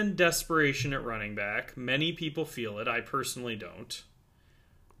understand desperation at running back. Many people feel it. I personally don't.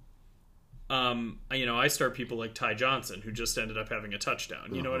 I start people like Ty Johnson, who just ended up having a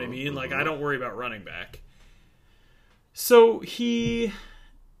touchdown. You know what I mean? Like, I don't worry about running back. So he...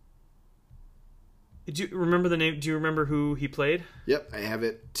 Do you remember the name? Do you remember who he played? Yep, I have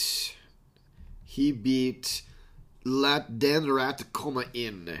it. He beat Let Den Rat Komma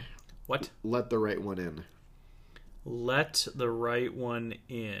In. What? Let the right one in. Let the right one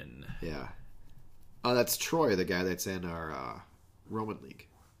in. Yeah. Oh, that's Troy, the guy that's in our Roman League.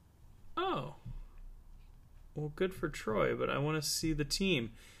 Oh. Well, good for Troy, but I want to see the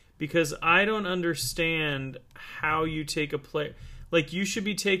team. Because I don't understand how you take a player... Like, you should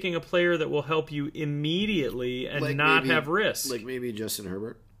be taking a player that will help you immediately and like not maybe, have risk. Like maybe Justin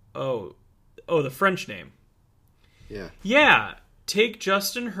Herbert? Oh, the French name. Yeah. Yeah, take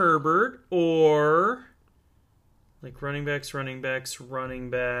Justin Herbert or... Like, running backs. I mean,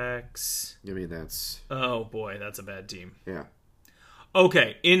 that's... Oh, boy, that's a bad team. Yeah.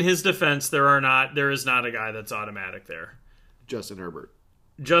 Okay, in his defense, there is not a guy that's automatic there. Justin Herbert.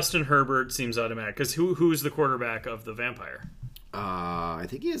 Justin Herbert seems automatic. Because who's the quarterback of the Vampire? I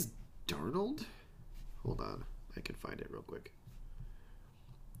think he has Darnold. Hold on. I can find it real quick.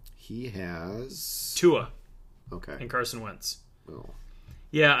 He has... Tua. Okay. And Carson Wentz. Oh.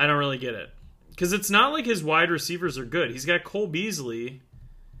 Yeah, I don't really get it. Because it's not like his wide receivers are good. He's got Cole Beasley,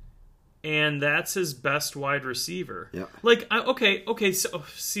 and that's his best wide receiver. Yeah. Like, okay. So,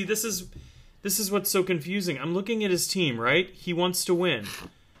 see, this is what's so confusing. I'm looking at his team, right? He wants to win.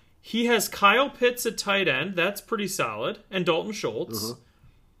 He has Kyle Pitts at tight end. That's pretty solid. And Dalton Schultz. Uh-huh.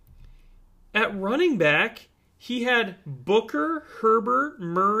 At running back, he had Booker, Herbert,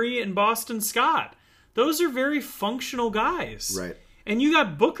 Murray, and Boston Scott. Those are very functional guys. Right. And you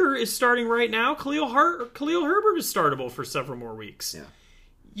got Booker is starting right now. Khalil Herbert is startable for several more weeks. Yeah.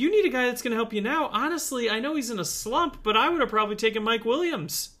 You need a guy that's going to help you now. Honestly, I know he's in a slump, but I would have probably taken Mike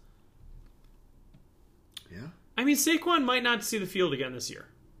Williams. Yeah. I mean, Saquon might not see the field again this year.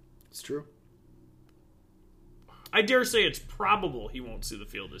 It's true. I dare say it's probable he won't see the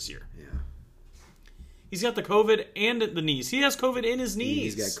field this year. Yeah. He's got the COVID and the knees. He has COVID in his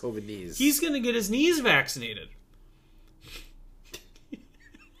knees. He's got COVID knees. He's going to get his knees vaccinated.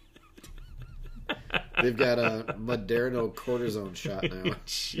 They've got a Moderna cortisone shot now.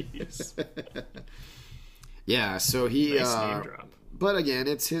 Jeez. Yeah, so he... Nice name drop. But again,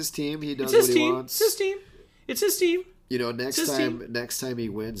 it's his team. He does It's his what he team. wants. It's his team. It's his team. Next It's his next time he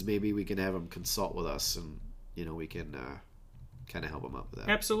wins, maybe we can have him consult with us, and we can kind of help him out with that.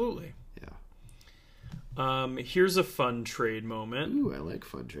 Absolutely. Yeah. Here's a fun trade moment. Ooh, I like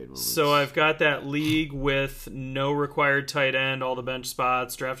fun trade moments. So I've got that league with no required tight end, all the bench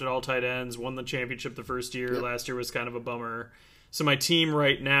spots, drafted all tight ends, won the championship the first year. Yep. Last year was kind of a bummer. So my team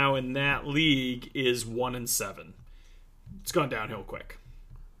right now in that league is 1-7. It's gone downhill quick.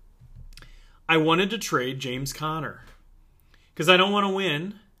 I wanted to trade James Conner because I don't want to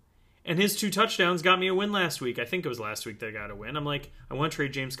win. And his 2 touchdowns got me a win last week. I think it was last week they got a win. I'm like, I want to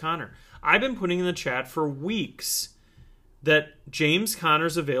trade James Conner. I've been putting in the chat for weeks that James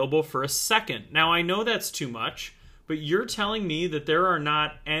Conner's available for a second. Now, I know that's too much, but you're telling me that there are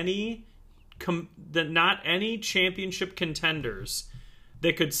not any championship contenders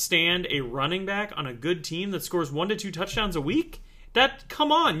that could stand a running back on a good team that scores 1 to 2 touchdowns a week?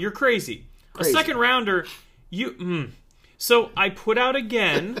 Come on, you're crazy. A second rounder, So I put out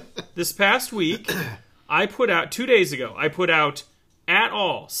again this past week. I put out 2 days ago. I put out at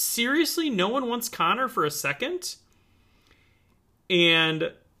all. Seriously, no one wants Connor for a second?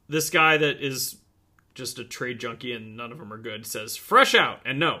 And this guy that is just a trade junkie and none of them are good says fresh out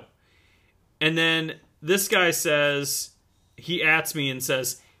and no. And then this guy says, he ats me and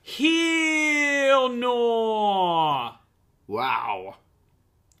says, hell no. Wow.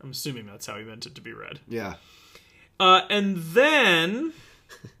 I'm assuming that's how he meant it to be read. Yeah. And then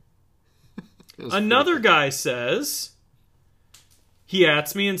another guy says, he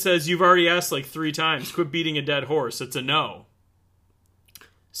ats me and says, you've already asked like 3 times. Quit beating a dead horse. It's a no.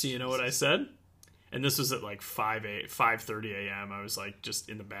 So you know what I said? And this was at like 5:30 a.m. I was like just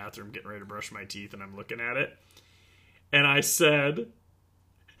in the bathroom getting ready to brush my teeth and I'm looking at it. And I said...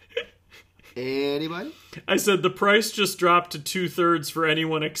 Anybody? I said the price just dropped to 2/3 for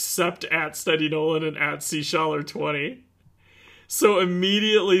anyone except at Steady Nolan and at Seashaller 20. So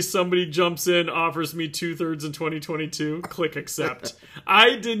immediately somebody jumps in, offers me 2/3 in 2022. Click accept.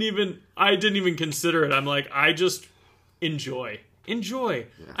 I didn't even consider it. I'm like, I just enjoy. Yeah,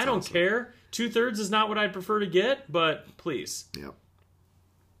 I don't care. 2/3 is not what I'd prefer to get, but please. Yep.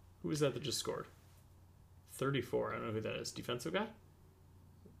 Who was that just scored? 34. I don't know who that is. Defensive guy?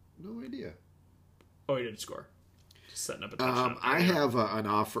 No idea. Oh, he didn't score. Just setting up a touchdown. I have an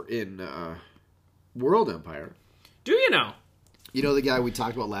offer in World Empire. Do you know? You know the guy we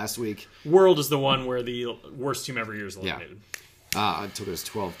talked about last week? World is the one where the worst team every year is eliminated. Until there's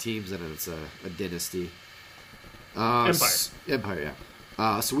 12 teams and it's a dynasty. Empire,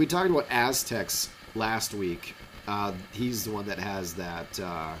 yeah. So we talked about Aztecs last week. He's the one that has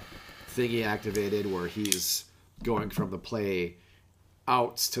that thing he activated where he's going from the play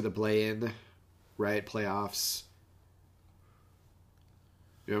outs to the play-in, right? Playoffs.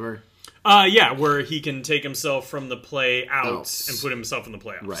 Remember? Yeah, where he can take himself from the play outs and put himself in the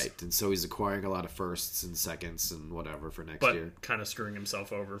playoffs. Right, and so he's acquiring a lot of firsts and seconds and whatever for next year. But kind of screwing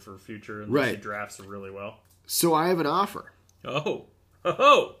himself over for future unless he drafts really well. So I have an offer. Oh.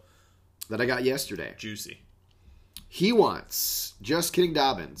 That I got yesterday. Juicy. He wants Just Kidding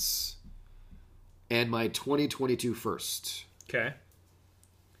Dobbins and my 2022 first. Okay.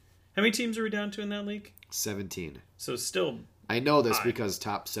 How many teams are we down to in that league? 17. So still I know this high. because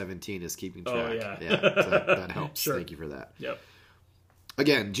top 17 is keeping track. Oh, yeah. that helps. Sure. Thank you for that. Yep.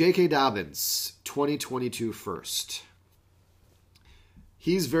 Again, J.K. Dobbins, 2022 first.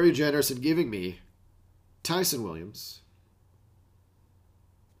 He's very generous in giving me Tyson Williams,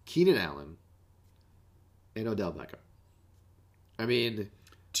 Keenan Allen, and Odell Beckham. I mean,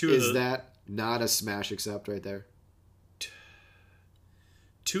 is that not a smash accept right there?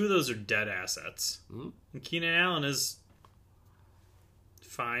 2 of those are dead assets. Mm-hmm. And Keenan Allen is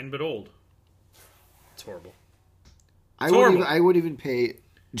fine but old. It's horrible. I wouldn't even pay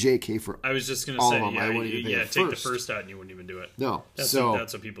JK for I was just going to all say, of them. I wouldn't even pay take the first out and you wouldn't even do it. No. That's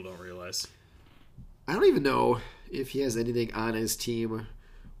what people don't realize. I don't even know if he has anything on his team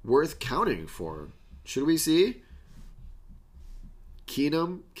worth counting for. Should we see?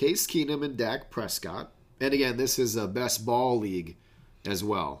 Case Keenum, and Dak Prescott. And again, this is a best ball league as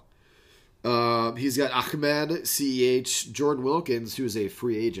well. He's got Ahmed, CEH, Jordan Wilkins, who's a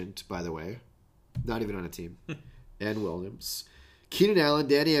free agent, by the way. Not even on a team. And Williams. Keenan Allen,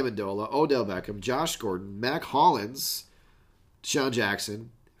 Danny Amendola, Odell Beckham, Josh Gordon, Mac Hollins, Deshaun Jackson,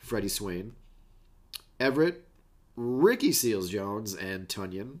 Freddie Swain, Everett, Ricky Seals-Jones, and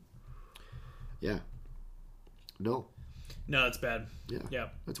Tunyon. Yeah. No, that's bad. Yeah.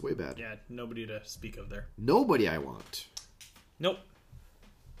 That's way bad. Yeah, nobody to speak of there. Nobody I want. Nope.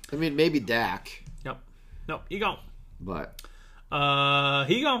 I mean, maybe Dak. Nope. He gone. But.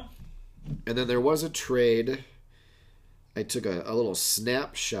 He gone. And then there was a trade I took a little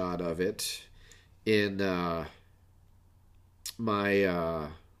snapshot of it in my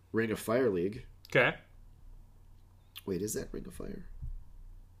Ring of Fire League. Okay. Wait, is that Ring of Fire?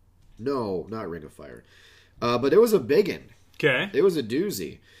 No, not Ring of Fire. But it was a biggin. Okay. It was a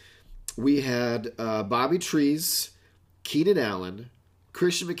doozy. We had Bobby Trees, Keenan Allen,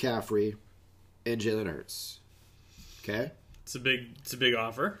 Christian McCaffrey, and Jalen Hurts. Okay? It's a big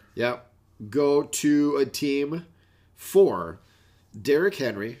offer. Yep. Go to a team for Derrick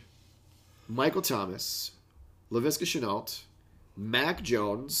Henry, Michael Thomas, Laviska Shenault, Mac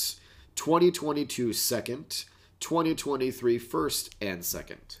Jones, 2022 second, 2023 first and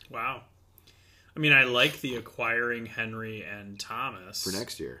second. Wow. I mean, I like the acquiring Henry and Thomas. For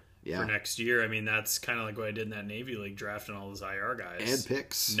next year. Yeah. For next year. I mean, that's kind of like what I did in that Navy League, drafting all those IR guys. And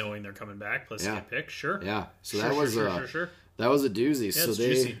picks. Knowing they're coming back, plus get picks. Sure. Yeah. So sure, that was sure. That was a doozy. Yeah, so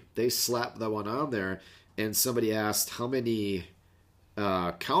they slapped that one on there, and somebody asked how many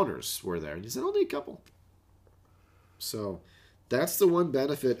counters were there, and he said only a couple. So that's the one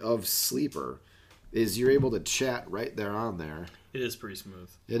benefit of Sleeper, is you're able to chat right there on there. It is pretty smooth.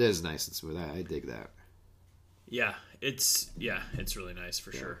 It is nice and smooth. I dig that. Yeah, it's really nice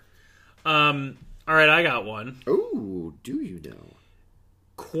for sure. All right, I got one. Oh, do you know?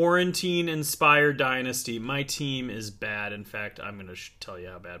 Quarantine-inspired dynasty. My team is bad. In fact, I'm going to tell you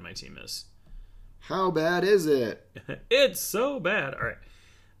how bad my team is. How bad is it? It's so bad. All right.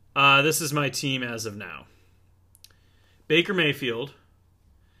 This is my team as of now. Baker Mayfield,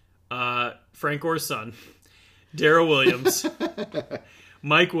 Frank Gore's son, Darrell Williams,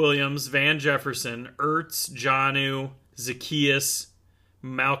 Mike Williams, Van Jefferson, Ertz, Jonnu, Zacchaeus,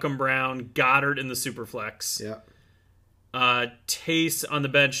 Malcolm Brown, Goddard in the Superflex. Yeah. On the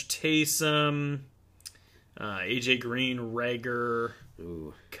bench, Taysom, AJ Green, Rager,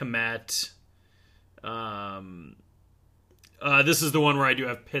 Komet. This is the one where I do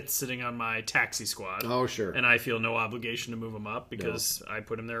have Pitts sitting on my taxi squad. Oh, sure. And I feel no obligation to move him up because I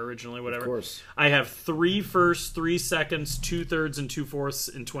put him there originally, whatever. Of course. I have 3 firsts, 3 seconds, 2 thirds, and 2 fourths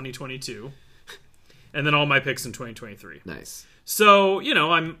in 2022. And then all my picks in 2023. Nice. So,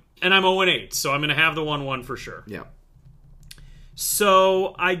 I'm 0-8, so I'm going to have the 1-1 for sure. Yeah.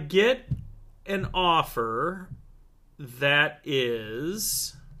 So I get an offer that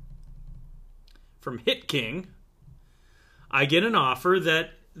is from Hit King. I get an offer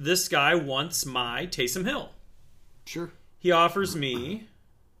that this guy wants my Taysom Hill. Sure. He offers me...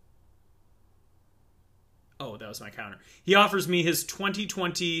 Oh, that was my counter. He offers me his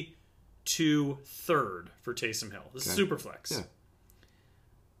 2022 third for Taysom Hill. This is Superflex. Yeah.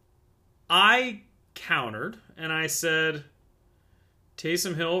 I countered, and I said,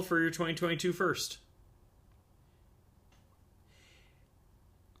 Taysom Hill for your 2022 first.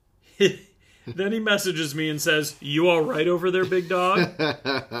 Then he messages me and says, "You all right over there, big dog?"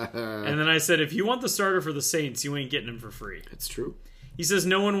 And then I said, "If you want the starter for the Saints, you ain't getting him for free." It's true. He says,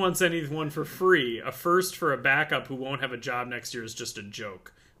 "No one wants anyone for free. A first for a backup who won't have a job next year is just a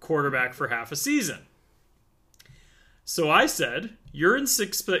joke. Quarterback for half a season." So I said, you're in a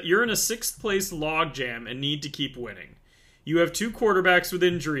 6th place logjam and need to keep winning. You have 2 quarterbacks with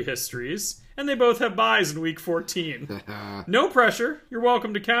injury histories, and they both have byes in week 14. No pressure. You're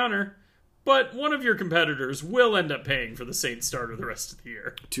welcome to counter. But one of your competitors will end up paying for the Saints starter the rest of the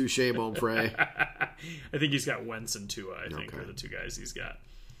year. Touche, mon frere. I think he's got Wentz and Tua, I think, are the 2 guys he's got.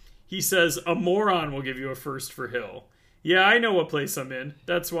 He says, a moron will give you a first for Hill. Yeah, I know what place I'm in.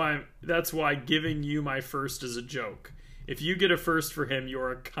 That's why giving you my first is a joke. If you get a first for him,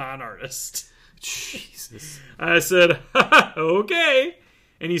 you're a con artist. Jesus. I said, okay.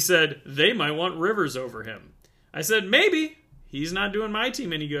 And he said, they might want Rivers over him. I said, maybe. He's not doing my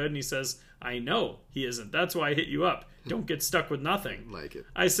team any good. And he says, I know he isn't. That's why I hit you up. Don't get stuck with nothing. Like it.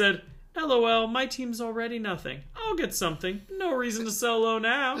 I said, LOL, my team's already nothing. I'll get something. No reason to sell low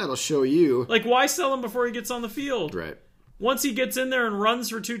now. That'll show you. Like, why sell him before he gets on the field? Right. Once he gets in there and runs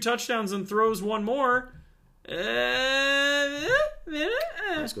for 2 touchdowns and throws 1 more, Price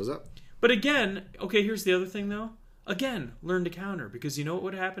goes up. But again, okay, here's the other thing, though. Again, learn to counter. Because you know what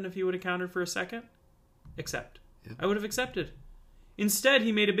would happen if he would have countered for a second? Accept. Yeah. I would have accepted. Instead,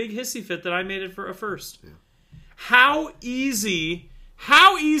 he made a big hissy fit that I made it for a first. Yeah. How easy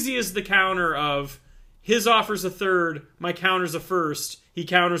is the counter of his offer's a third, my counter's a first, he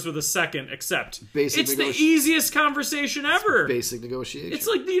counters with a second, accept. It's the easiest conversation ever. Basic negotiation. It's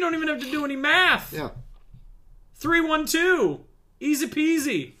like you don't even have to do any math. Yeah. 3-1-2. Easy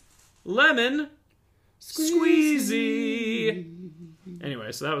peasy. Lemon squeezy.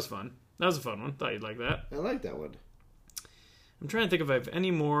 Anyway, so that was fun. That was a fun one. Thought you'd like that. I like that one. I'm trying to think if I have any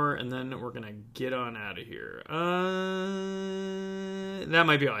more, and then we're going to get on out of here. That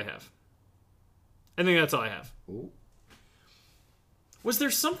might be all I have. I think that's all I have. Ooh. Was there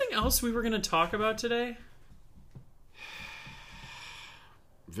something else we were going to talk about today?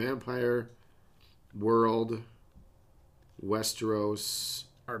 Vampire World, Westeros,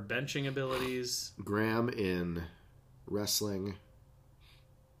 Our benching abilities. Graham in wrestling,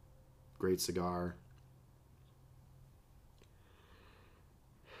 great cigar.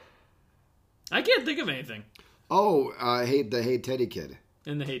 I can't think of anything. Oh, the Hey Teddy Kid.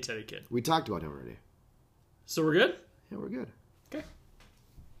 And the Hey Teddy Kid. We talked about him already. So we're good? Yeah, we're good. Okay.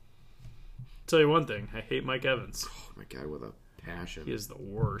 Tell you one thing. I hate Mike Evans. Oh my God, with a passion. He is the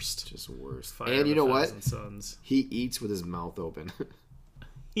worst. Just worst. Fire And you of know a what? Thousand Suns. He eats with his mouth open.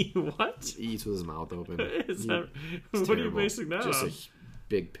 He what? He eats with his mouth open. Is that, It's what are you terrible. basing that Just on? a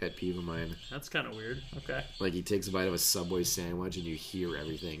big pet peeve of mine. That's kind of weird. Okay. Like he takes a bite of a Subway sandwich and you hear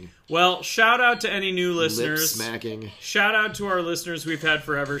everything. Well, shout out to any new Lip listeners. smacking. Shout out to our listeners we've had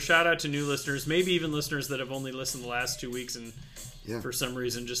forever. Shout out to new listeners, maybe even listeners that have only listened the last 2 weeks and Yeah. for some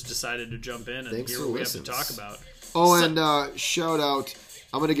reason just decided to jump in and Thanks hear for what we listens. have to talk about. Oh, So- and shout out.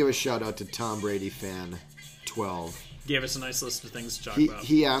 I'm going to give a shout out to Tom Brady fan 12. Gave us a nice list of things to talk He, about.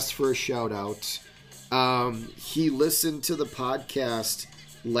 he asked for a shout out. He listened to the podcast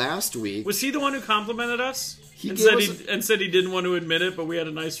last week. Was he the one who complimented us? He and, gave said us and said he didn't want to admit it, but we had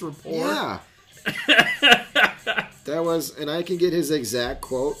a nice rapport? Yeah. That was, and I can get his exact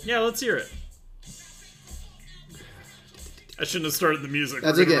quote. Yeah, let's hear it. I shouldn't have started the music.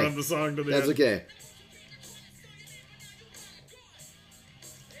 That's We're gonna okay. run the song to the That's end. okay.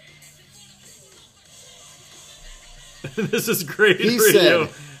 This is great He radio.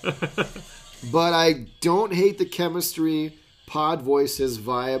 But I don't hate the chemistry, pod voices,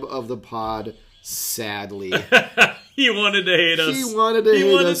 vibe of the pod, sadly. He wanted to hate us. He wanted to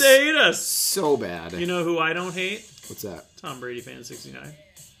hate us to hate us. so bad. You know who I don't hate? What's that? Tom Brady fan 69. I don't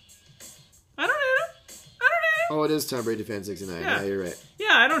hate him. I don't hate him. Oh, it is Tom Brady fan 69. Yeah. Yeah, you're right.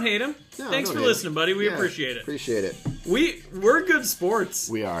 Yeah, I don't hate him. No, Thanks don't for hate listening, him. buddy. We Yeah, appreciate it. Appreciate it. We're good sports.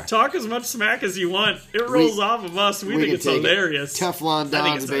 We are. Talk as much smack as you want. It rolls off of us. We think can it's take it. hilarious. Teflon I think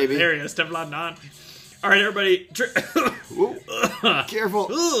Dons, it's baby. hilarious. Teflon Don. All right, everybody. Ooh, careful.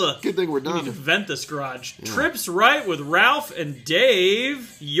 Ugh. Good thing we're We need to done. vent this garage. Trips Right with Ralph and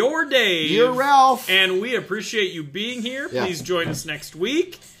Dave. Your Dave. You're Ralph. And we appreciate you being here. Yeah. Please join us next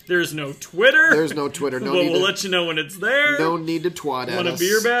week. There's no Twitter. There's no Twitter. No but need we'll to, let you know when it's there. no need to twat at Want a us.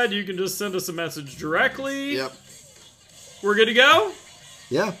 beer bad? You can just send us a message directly. Yep. We're good to go?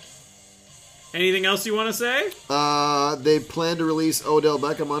 Yeah. Anything else you want to say? They plan to release Odell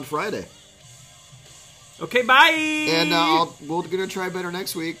Beckham on Friday. Okay, bye. And we're going to try better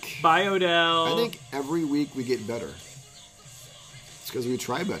next week. Bye, Odell. I think every week we get better. It's because we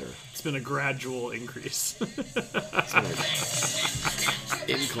try better. It's been a gradual increase.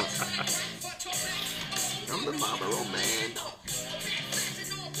 Incline. I'm the Marlboro Man.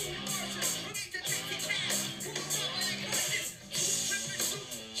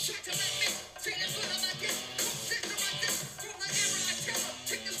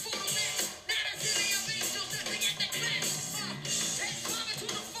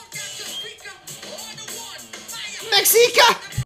 Mexica!